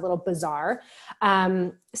would have been a little bizarre.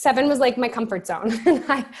 7 was like my comfort zone.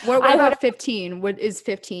 What about 15? Is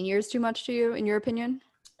 15 years too much to you, in your opinion?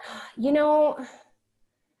 No,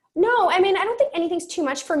 I mean, I don't think anything's too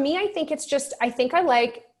much for me. I think it's just, I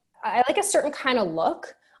like a certain kind of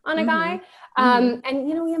look on a guy. And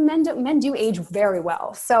men do age very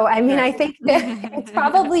well. So, I mean, I think that it's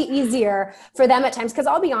probably easier for them at times. Cause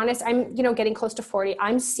I'll be honest, I'm, getting close to 40.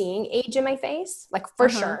 I'm seeing age in my face, like for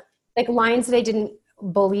sure, like lines that I didn't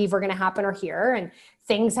believe were going to happen or hear. And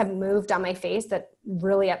things have moved on my face that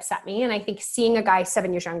really upset me. And I think seeing a guy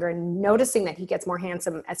 7 years younger and noticing that he gets more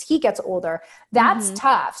handsome as he gets older, that's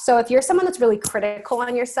tough. So if you're someone that's really critical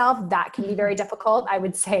on yourself, that can be very difficult. I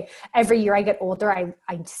would say every year I get older, I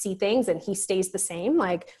see things and he stays the same.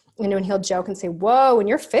 Like, and he'll joke and say, whoa, when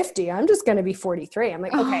you're 50, I'm just going to be 43. I'm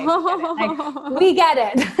like, okay, we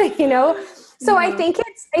get it. So I think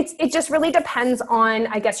it just really depends on,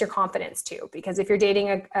 I guess, your confidence too, because if you're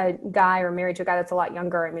dating a guy or married to a guy that's a lot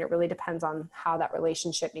younger, I mean, it really depends on how that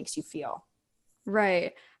relationship makes you feel.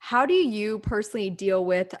 Right. How do you personally deal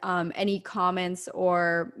with any comments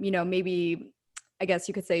or, maybe I guess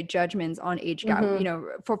you could say judgments on age gap,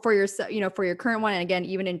 for your, for your current one. And again,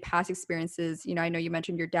 even in past experiences, I know you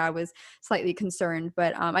mentioned your dad was slightly concerned,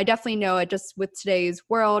 but I definitely know it just with today's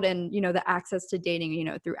world and, the access to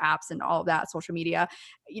dating, through apps and all of that, social media,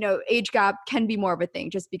 age gap can be more of a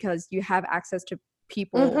thing just because you have access to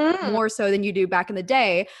people more so than you do back in the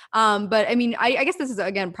day. But I mean, I guess this is,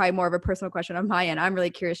 again, probably more of a personal question on my end. I'm really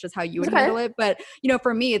curious just how you would handle it. But,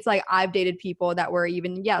 for me, it's like I've dated people that were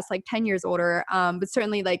even, yes, like 10 years older, but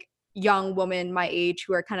certainly like young women my age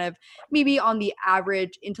who are kind of maybe on the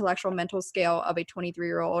average intellectual mental scale of a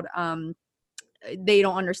 23-year-old. They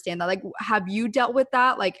don't understand that. Like, have you dealt with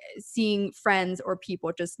that? Like seeing friends or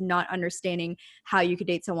people just not understanding how you could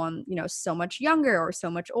date someone, so much younger or so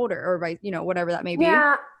much older or right, whatever that may be.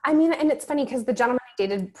 Yeah. I mean, and it's funny because the gentleman I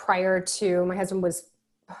dated prior to my husband was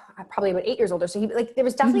probably about 8 years older. So there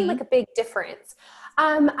was definitely like a big difference.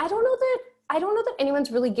 I don't know that anyone's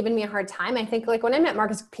really given me a hard time. I think like when I met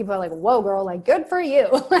Marcus, people are like, whoa, girl, like good for you.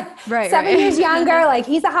 Like 7 years younger, like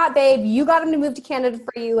he's a hot babe. You got him to move to Canada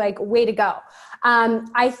for you, like way to go.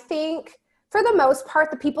 I think for the most part,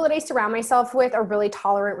 the people that I surround myself with are really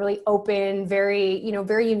tolerant, really open, very,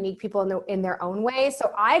 very unique people in their own way.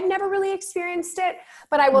 So I've never really experienced it,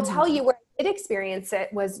 but I will tell you where I did experience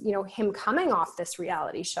it was, him coming off this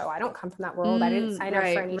reality show. I don't come from that world. I didn't sign up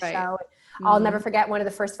for any show. I'll never forget one of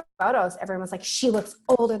the first photos. Everyone was like, she looks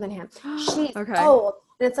older than him. She's old.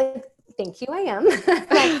 And it's like, thank you, I am.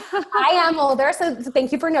 Like, I am older. So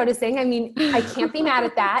thank you for noticing. I mean, I can't be mad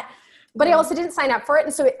at that. But I also didn't sign up for it.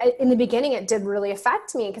 And so in the beginning, it did really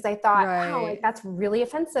affect me because I thought, wow, like that's really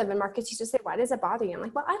offensive. And Marcus used to say, why does it bother you? I'm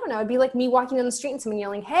like, well, I don't know. It'd be like me walking down the street and someone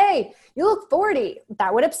yelling, hey, you look 40.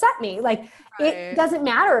 That would upset me. Like it doesn't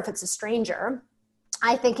matter if it's a stranger.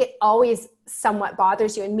 I think it always somewhat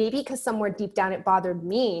bothers you. And maybe because somewhere deep down it bothered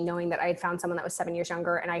me knowing that I had found someone that was 7 years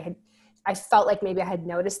younger. And I felt like maybe I had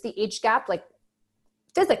noticed the age gap, like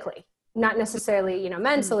physically, not necessarily,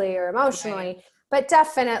 mentally or emotionally. But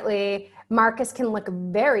definitely Marcus can look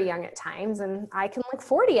very young at times and I can look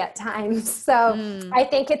 40 at times. So I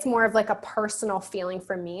think it's more of like a personal feeling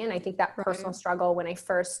for me. And I think that personal struggle when I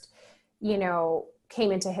first,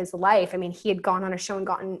 came into his life, I mean, he had gone on a show and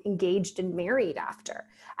gotten engaged and married after.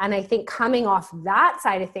 And I think coming off that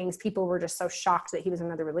side of things, people were just so shocked that he was in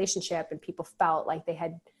another relationship and people felt like they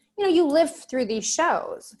had, you live through these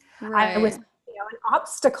shows. I was, an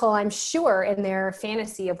obstacle, I'm sure, in their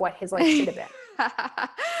fantasy of what his life should have been.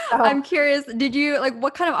 So, I'm curious, did you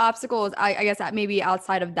what kind of obstacles, I guess that maybe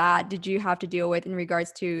outside of that, did you have to deal with in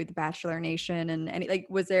regards to the Bachelor Nation and any,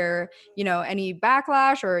 was there, any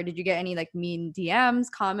backlash or did you get any mean DMs,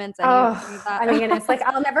 comments, any of that? I mean, it's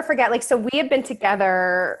I'll never forget, so we have been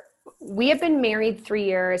married 3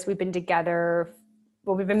 years. We've been together.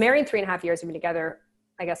 Well, we've been married 3.5 years. We've been together,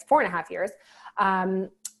 I guess, 4.5 years.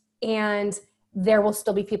 And there will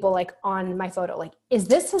still be people on my photo, is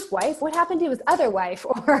this his wife? What happened to his other wife?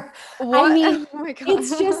 Or, what? I mean, oh my God.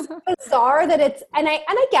 It's just bizarre that and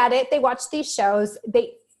I get it. They watch these shows.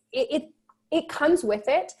 It comes with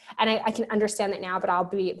it. And I can understand that now, but I'll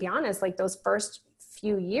be honest, those first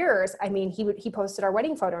few years, I mean, he posted our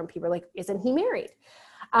wedding photo and people were like, isn't he married?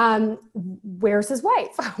 Where's his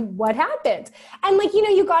wife? What happened? And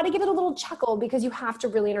you got to give it a little chuckle because you have to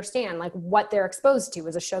really understand what they're exposed to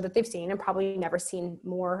is a show that they've seen and probably never seen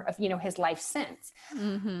more of, his life since.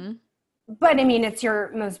 Mm-hmm. But I mean, it's your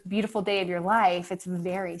most beautiful day of your life. It's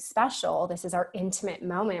very special. This is our intimate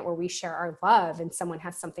moment where we share our love and someone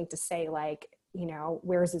has something to say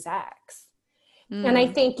where's his ex? And I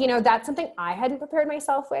think, that's something I hadn't prepared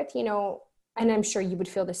myself with, and I'm sure you would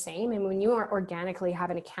feel the same. And when you organically have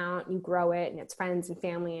an account, you grow it and it's friends and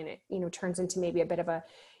family and it, turns into maybe a bit of a,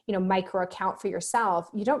 micro account for yourself,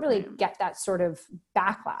 you don't really get that sort of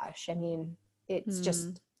backlash. I mean, it's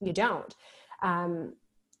just, you don't.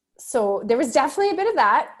 So there was definitely a bit of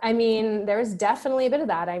that. I mean, I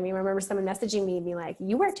remember someone messaging me and being like,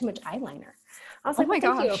 you wear too much eyeliner. I was like, oh my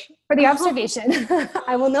gosh. Thank you for the observation.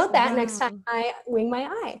 I will note that next time I wing my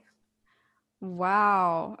eye.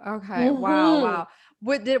 Wow. Okay. Mm-hmm. Wow.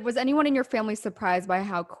 Was anyone in your family surprised by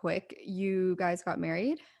how quick you guys got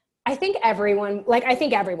married? I think everyone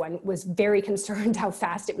was very concerned how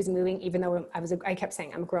fast it was moving, even though I kept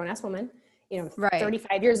saying I'm a grown ass woman,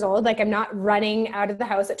 35 years old. I'm not running out of the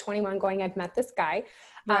house at 21 going, I've met this guy.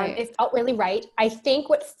 It felt really right. I think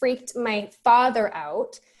what freaked my father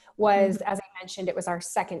out was, as I mentioned, it was our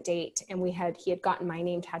second date, and he had gotten my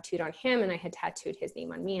name tattooed on him, and I had tattooed his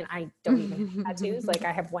name on me, and I don't even have tattoos. Like,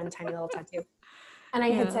 I have one tiny little tattoo. And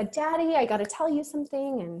I had said, Daddy, I got to tell you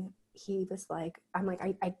something. And he was like, I'm like,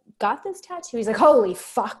 I got this tattoo. He's like, holy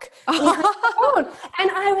fuck. And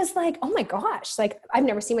I was like, oh my gosh, like, I've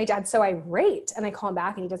never seen my dad so irate. And I call him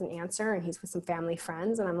back and he doesn't answer, and he's with some family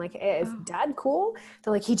friends. And I'm like, hey, is Dad cool?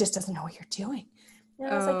 They're like, he just doesn't know what you're doing. And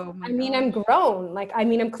I was like, I mean, I'm grown. Like, I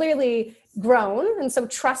mean, I'm clearly grown. And so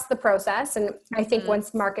trust the process. And I think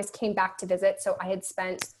once Marcus came back to visit, so I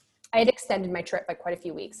had extended my trip by quite a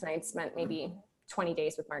few weeks, and I had spent maybe 20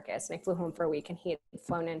 days with Marcus, and I flew home for a week, and he had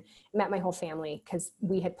flown in, met my whole family, because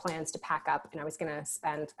we had plans to pack up, and I was going to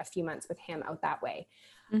spend a few months with him out that way.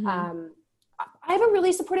 I have a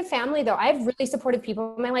really supportive family, though. I have really supportive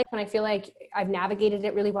people in my life, and I feel like I've navigated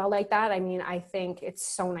it really well like that. I mean, I think it's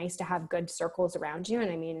so nice to have good circles around you.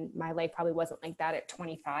 And I mean, my life probably wasn't like that at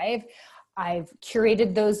 25. I've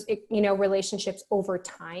curated those, relationships over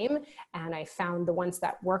time, and I found the ones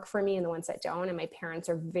that work for me and the ones that don't. And my parents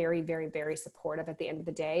are very, very, very supportive at the end of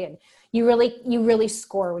the day. And you really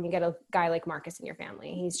score when you get a guy like Marcus in your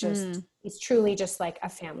family. He's truly just like a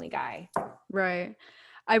family guy. Right.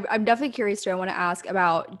 I'm definitely curious, Joe. I want to ask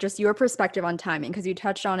about just your perspective on timing, because you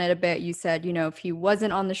touched on it a bit. You said, if he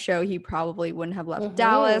wasn't on the show, he probably wouldn't have left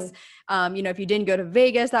Dallas. If you didn't go to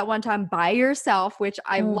Vegas that one time by yourself, which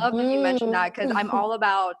I love that you mentioned that, because I'm all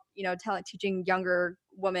about, teaching younger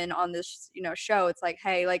women on this, show. It's like,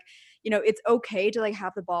 hey, like, it's okay to like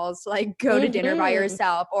have the balls to like go to dinner by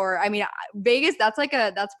yourself. Or, I mean, Vegas, that's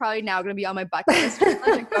probably now going to be on my bucket list.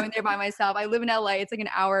 Like going there by myself. I live in LA. It's like an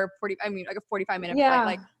hour, like a 45-minute flight.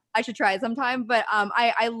 Like, I should try it sometime. But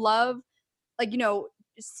I love, like,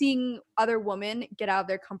 seeing other women get out of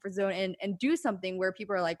their comfort zone and do something where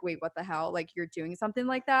people are like, wait, what the hell? Like, you're doing something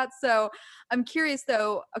like that. So I'm curious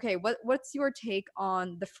though, okay, what's your take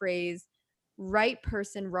on the phrase right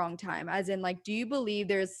person, wrong time? As in, like, do you believe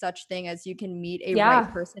there's such thing as you can meet a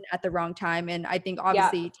right person at the wrong time? And I think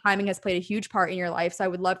obviously timing has played a huge part in your life. So I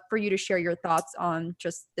would love for you to share your thoughts on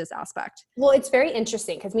just this aspect. Well, it's very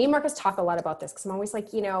interesting, because me and Marcus talk a lot about this, because I'm always like,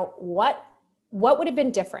 what would have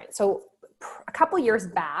been different? So a couple years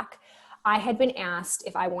back, I had been asked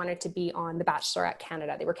if I wanted to be on The Bachelorette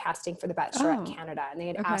Canada. They were casting for The Bachelorette Canada, and they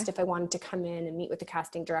had asked if I wanted to come in and meet with the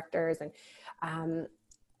casting directors. And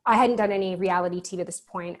I hadn't done any reality TV at this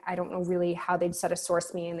point. I don't know really how they'd sort of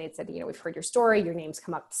sourced me, and they'd said, we've heard your story. Your name's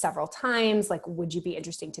come up several times. Like, would you be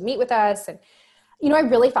interesting to meet with us? And I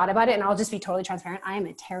really thought about it, and I'll just be totally transparent. I am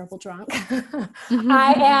a terrible drunk.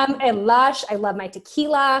 I am a lush. I love my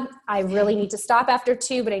tequila. I really need to stop after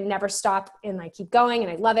 2, but I never stop, and I keep going,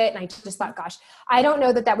 and I love it. And I just thought, gosh, I don't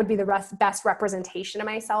know that would be the best representation of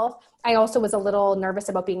myself. I also was a little nervous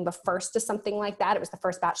about being the first to something like that. It was the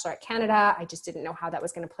first Bachelorette Canada. I just didn't know how that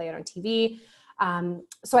was going to play out on TV.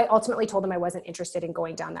 So I ultimately told him I wasn't interested in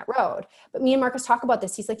going down that road. But me and Marcus talk about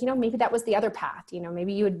this. He's like, maybe that was the other path.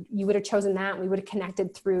 Maybe you would have chosen that, and we would have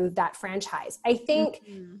connected through that franchise. I think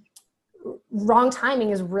wrong timing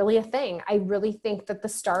is really a thing. I really think that the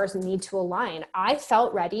stars need to align. I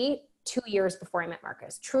felt ready 2 years before I met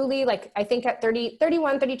Marcus. Truly, like, I think at 30,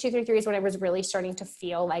 31, 32, 33 is when I was really starting to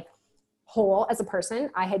feel like whole as a person.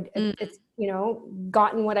 I had,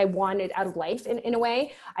 gotten what I wanted out of life in a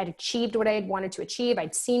way. I'd achieved what I had wanted to achieve.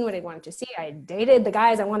 I'd seen what I wanted to see. I had dated the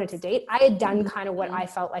guys I wanted to date. I had done kind of what I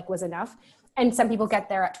felt like was enough. And some people get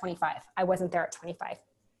there at 25. I wasn't there at 25.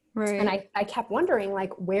 Right. And I kept wondering,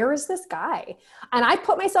 like, where is this guy? And I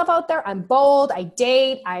put myself out there. I'm bold. I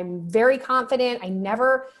date. I'm very confident. I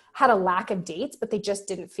never had a lack of dates, but they just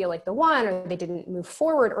didn't feel like the one, or they didn't move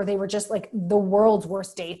forward, or they were just like the world's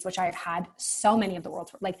worst dates, which I've had so many of the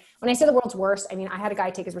world's. Like, when I say the world's worst, I mean, I had a guy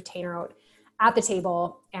take his retainer out at the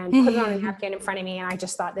table and put it on a napkin in front of me. And I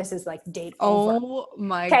just thought, this is like date over. Oh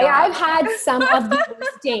my God. Okay, I've had some of the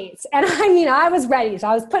worst dates. And I mean, I was ready. So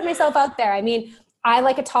I was putting myself out there. I mean, I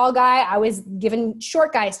like a tall guy. I was giving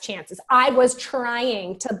short guys chances. I was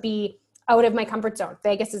trying to be out of my comfort zone.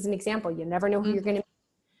 Vegas is an example. You never know who you're going to.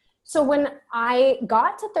 So when I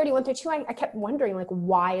got to 31, 32, I kept wondering, like,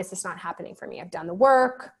 why is this not happening for me? I've done the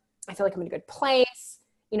work. I feel like I'm in a good place.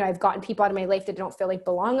 I've gotten people out of my life that don't feel like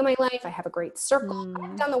belong in my life. I have a great circle.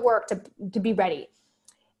 I've done the work to be ready.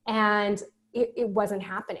 And it wasn't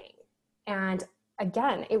happening. And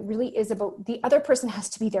again, it really is about the other person has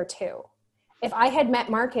to be there too. If I had met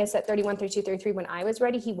Marcus at 31, 32, 33 when I was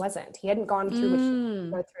ready, he wasn't. He hadn't gone through what he had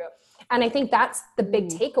to go through. And I think that's the big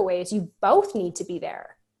takeaway is you both need to be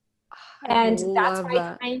there. And that's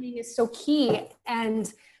why timing is so key.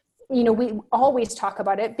 And, we always talk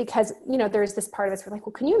about it because, there's this part of us, we're like,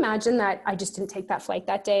 well, can you imagine that I just didn't take that flight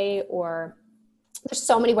that day? Or, there's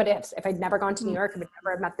so many what ifs. If I'd never gone to New York, I would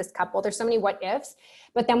never have met this couple. There's so many what ifs.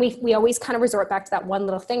 But then we always kind of resort back to that one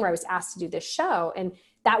little thing where I was asked to do this show. And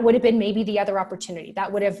that would have been maybe the other opportunity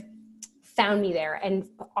that would have found me there. And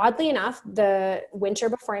oddly enough, the winter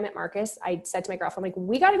before I met Marcus, I said to my girlfriend, like,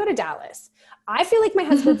 we got to go to Dallas. I feel like my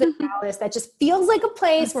husband's in Dallas. That just feels like a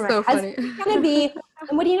place where my husband's going to be.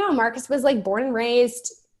 And what do you know? Marcus was like born and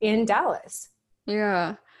raised in Dallas.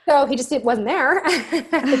 Yeah. So he just wasn't there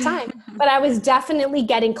at the time, but I was definitely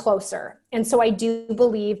getting closer. And so I do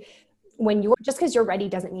believe just because you're ready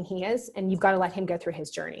doesn't mean he is, and you've got to let him go through his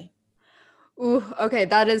journey. Ooh, okay.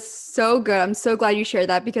 That is so good. I'm so glad you shared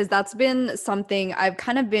that, because that's been something I've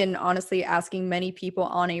kind of been honestly asking many people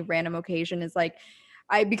on a random occasion, is like,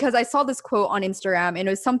 because I saw this quote on Instagram, and it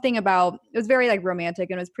was something about, it was very like romantic,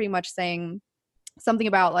 and it was pretty much saying something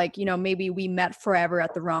about like, maybe we met forever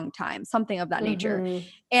at the wrong time, something of that nature.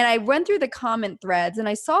 And I went through the comment threads, and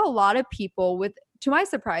I saw a lot of people with, to my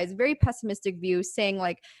surprise, very pessimistic views saying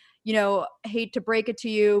like, hate to break it to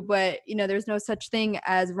you, but there's no such thing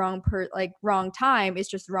as wrong time. It's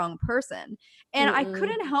just wrong person. And I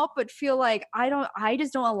couldn't help but feel like I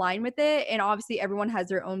just don't align with it. And obviously everyone has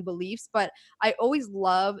their own beliefs, but I always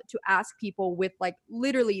love to ask people with like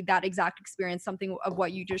literally that exact experience, something of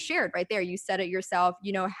what you just shared right there. You said it yourself,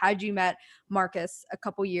 had you met Marcus a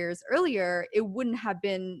couple years earlier, it wouldn't have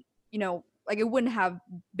been, it wouldn't have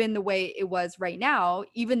been the way it was right now,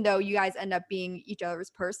 even though you guys end up being each other's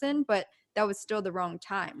person, but that was still the wrong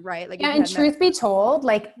time, right? Like, yeah, and truth be told,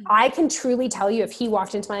 like, I can truly tell you, if he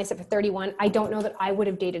walked into my life at 31, I don't know that I would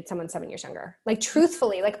have dated someone 7 years younger. Like,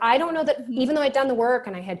 truthfully, like, I don't know that, even though I'd done the work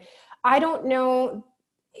and I don't know,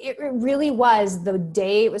 it really was the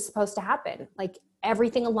day it was supposed to happen. Like,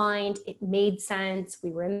 everything aligned. It made sense.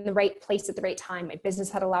 We were in the right place at the right time. My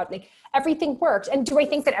business had allowed, like, everything worked. And do I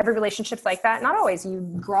think that every relationship's like that? Not always. You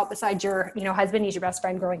grow up beside your, husband, he's your best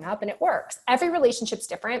friend growing up, and it works. Every relationship's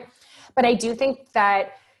different. But I do think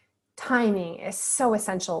that timing is so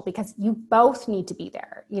essential, because you both need to be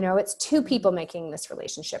there. It's two people making this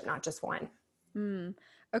relationship, not just one.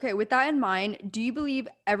 Okay, with that in mind, do you believe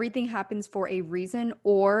everything happens for a reason,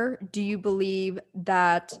 or do you believe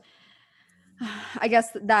that, I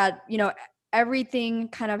guess that, everything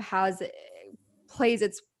kind of plays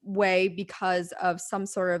its way because of some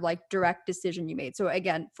sort of like direct decision you made? So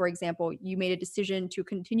again, for example, you made a decision to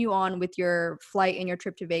continue on with your flight and your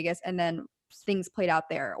trip to Vegas, and then things played out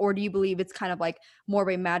there. Or do you believe it's kind of like more of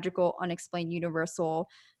a magical, unexplained, universal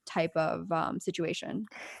type of situation?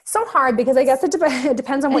 So hard, because I guess it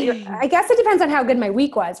depends on I guess it depends on how good my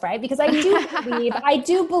week was, right? Because I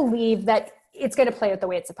do believe that it's going to play out the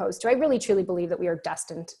way it's supposed to. I really truly believe that we are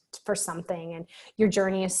destined for something, and your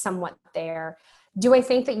journey is somewhat there. Do I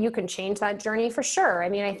think that you can change that journey? For sure. I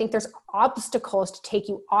mean, I think there's obstacles to take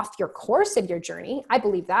you off your course of your journey. I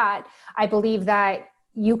believe that. I believe that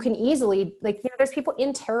you can easily, there's people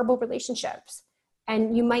in terrible relationships,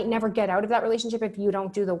 and you might never get out of that relationship if you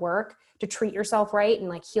don't do the work to treat yourself right and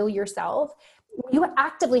like heal yourself. You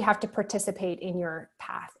actively have to participate in your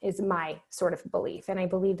path, is my sort of belief. And I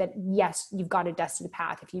believe that, yes, you've got a destined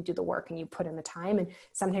path if you do the work and you put in the time. And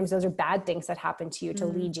sometimes those are bad things that happen to you to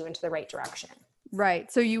lead you into the right direction. Right.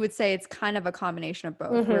 So you would say it's kind of a combination of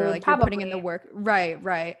both, where like you're putting in the work.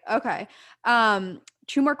 Right. Okay.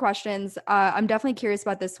 2 more questions. I'm definitely curious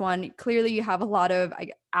about this one. Clearly you have a lot of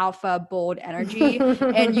alpha, bold energy,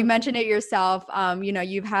 and you mentioned it yourself.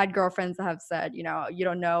 You've had girlfriends that have said, you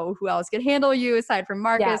don't know who else could handle you aside from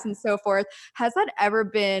Marcus and so forth. Has that ever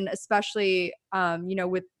been, especially,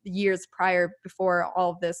 with years prior, before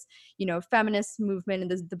all of this, feminist movement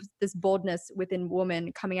and this boldness within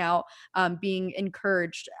women coming out, being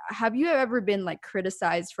encouraged, have you ever been like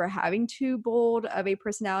criticized for having too bold of a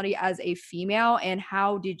personality as a female? And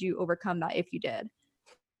how did you overcome that, if you did?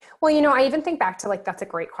 Well, I even think back to that's a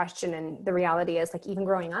great question. And the reality is, even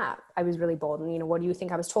growing up, I was really bold. And, what do you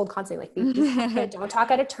think I was told constantly? Be quiet, don't talk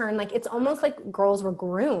out of turn. It's almost like girls were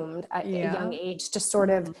groomed at a young age to sort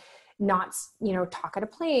of not, talk out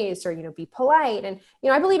of place, or, be polite. And,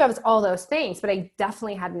 I believe I was all those things, but I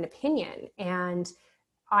definitely had an opinion. And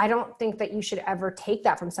I don't think that you should ever take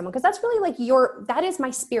that from someone, because that's really that is my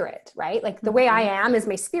spirit, right? The way I am is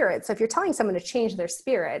my spirit. So if you're telling someone to change their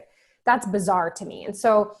spirit, that's bizarre to me. And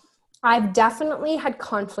so I've definitely had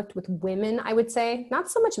conflict with women, I would say, not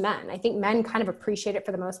so much men. I think men kind of appreciate it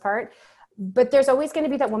for the most part, but there's always going to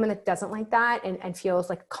be that woman that doesn't like that and feels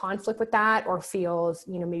like conflict with that, or feels,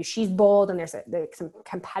 maybe she's bold and there's some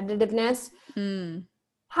competitiveness.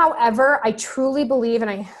 However, I truly believe, and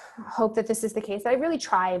I hope that this is the case, that I really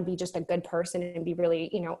try and be just a good person and be really,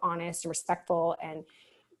 honest and respectful. And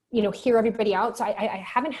hear everybody out. So I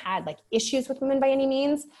haven't had like issues with women by any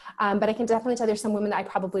means, but I can definitely tell there's some women that I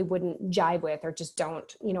probably wouldn't jive with or just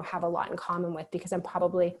don't, have a lot in common with, because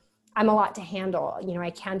I'm a lot to handle. I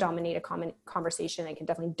can dominate a common conversation. I can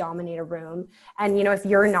definitely dominate a room. And, if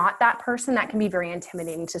you're not that person, that can be very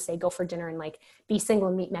intimidating to say, go for dinner and like be single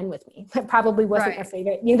and meet men with me. That probably wasn't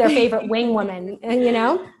their favorite wing woman,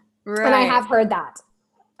 Right. And I have heard that.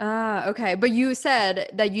 Okay. But you said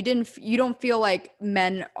that you don't feel like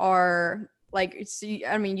men are like,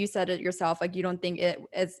 you said it yourself, like you don't think it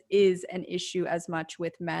is an issue as much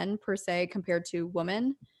with men per se compared to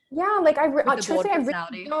women. Yeah. Like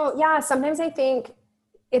sometimes I think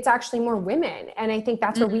it's actually more women. And I think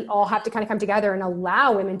that's where we all have to kind of come together and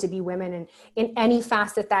allow women to be women, and in any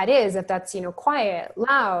facet that is, if that's, quiet,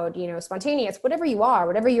 loud, spontaneous, whatever you are,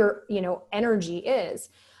 whatever your, energy is.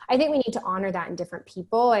 I think we need to honor that in different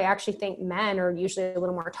people. I actually think men are usually a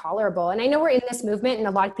little more tolerable. And I know we're in this movement and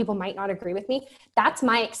a lot of people might not agree with me. That's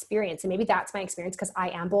my experience. And maybe that's my experience because I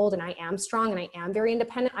am bold and I am strong and I am very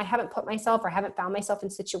independent. I haven't found myself in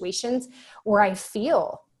situations where I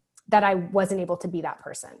feel that I wasn't able to be that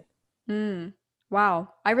person. Wow.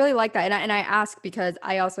 I really like that. And I ask because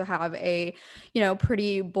I also have a,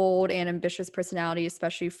 pretty bold and ambitious personality,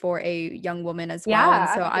 especially for a young woman as well.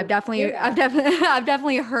 Yeah, and so I've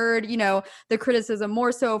definitely heard, the criticism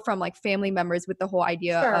more so from like family members with the whole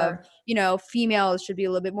idea of, females should be a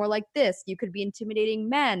little bit more like this. You could be intimidating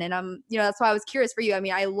men. And that's why I was curious for you. I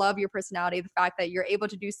mean, I love your personality, the fact that you're able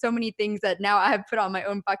to do so many things that now I have put on my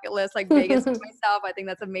own bucket list, like Vegas for myself. I think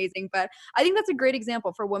that's amazing. But I think that's a great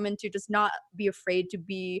example for women to just not be afraid to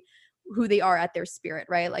be who they are at their spirit,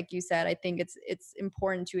 right? Like you said, I think it's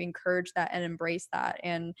important to encourage that and embrace that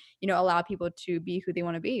and, allow people to be who they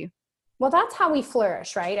want to be. Well, that's how we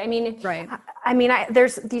flourish, right? I mean, right.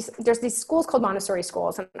 There's these schools called Montessori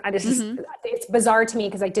schools, and it's bizarre to me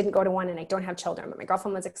because I didn't go to one and I don't have children, but my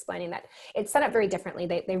girlfriend was explaining that it's set up very differently.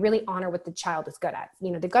 They really honor what the child is good at.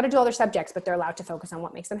 They've got to do all their subjects, but they're allowed to focus on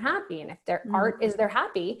what makes them happy. And if their art is they're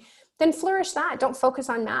happy, then flourish that. Don't focus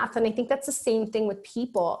on math. And I think that's the same thing with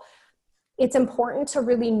people. It's important to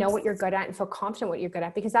really know what you're good at and feel confident what you're good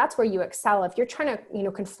at, because that's where you excel. If you're trying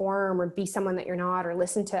to, conform or be someone that you're not, or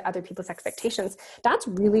listen to other people's expectations, that's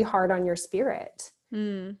really hard on your spirit.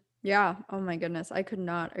 Yeah. Oh my goodness. I could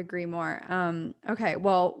not agree more. Okay.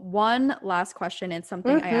 Well, one last question. It's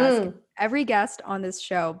something I ask every guest on this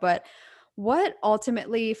show, but what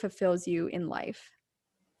ultimately fulfills you in life?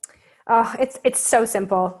 Oh, it's so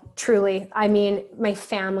simple, truly. I mean, my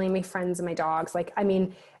family, my friends, and my dogs.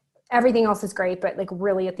 Everything else is great, but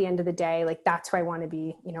really at the end of the day, that's who I want to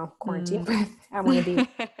be, quarantined with. I want to be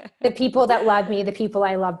the people that love me, the people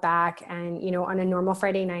I love back. And, on a normal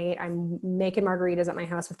Friday night, I'm making margaritas at my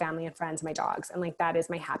house with family and friends and my dogs. And that is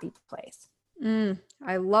my happy place.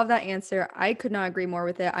 I love that answer. I could not agree more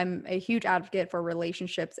with it. I'm a huge advocate for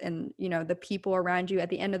relationships and, the people around you at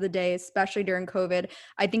the end of the day, especially during COVID.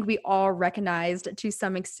 I think we all recognized to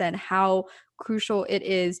some extent how crucial it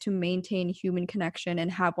is to maintain human connection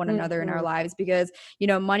and have one another in our lives, because,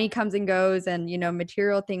 money comes and goes and,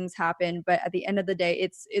 material things happen. But at the end of the day,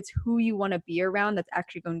 it's who you want to be around that's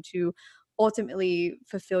actually going to ultimately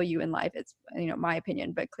fulfill you in life. It's, my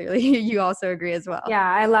opinion, but clearly you also agree as well. Yeah,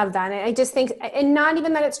 I love that. And I just think, and not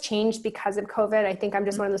even that it's changed because of COVID. I think I'm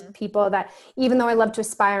just one of those people that, even though I love to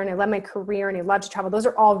aspire and I love my career and I love to travel, those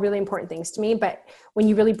are all really important things to me. But when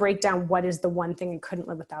you really break down what is the one thing I couldn't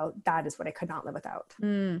live without, that is what I could not live without.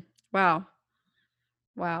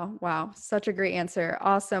 Wow. Such a great answer.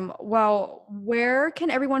 Awesome. Well, where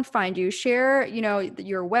can everyone find you? Share,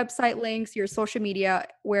 your website links, your social media,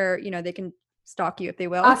 where, they can stalk you if they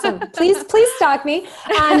will. Awesome. Please stalk me.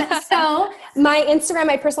 So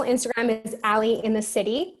my personal Instagram is Alley in the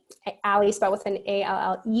City. Alley spelled with an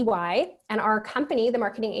Alley. And our company, the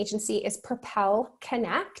marketing agency, is Propel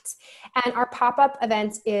Connect. And our pop-up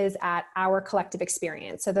event is at Our Collective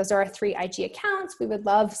Experience. So those are our 3 IG accounts. We would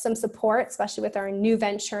love some support, especially with our new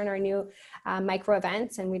venture and our new micro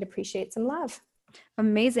events. And we'd appreciate some love.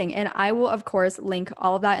 Amazing. And I will, of course, link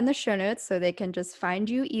all of that in the show notes so they can just find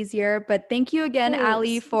you easier. But thank you again,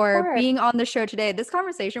 Alley, for being on the show today. This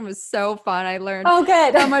conversation was so fun. I learned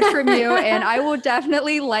so much from you. And I will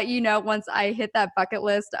definitely let you know once I hit that bucket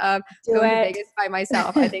list of going to Vegas by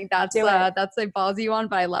myself. I think that's a ballsy one,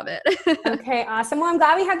 but I love it. Okay, awesome. Well, I'm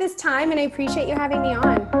glad we had this time and I appreciate you having me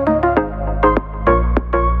on.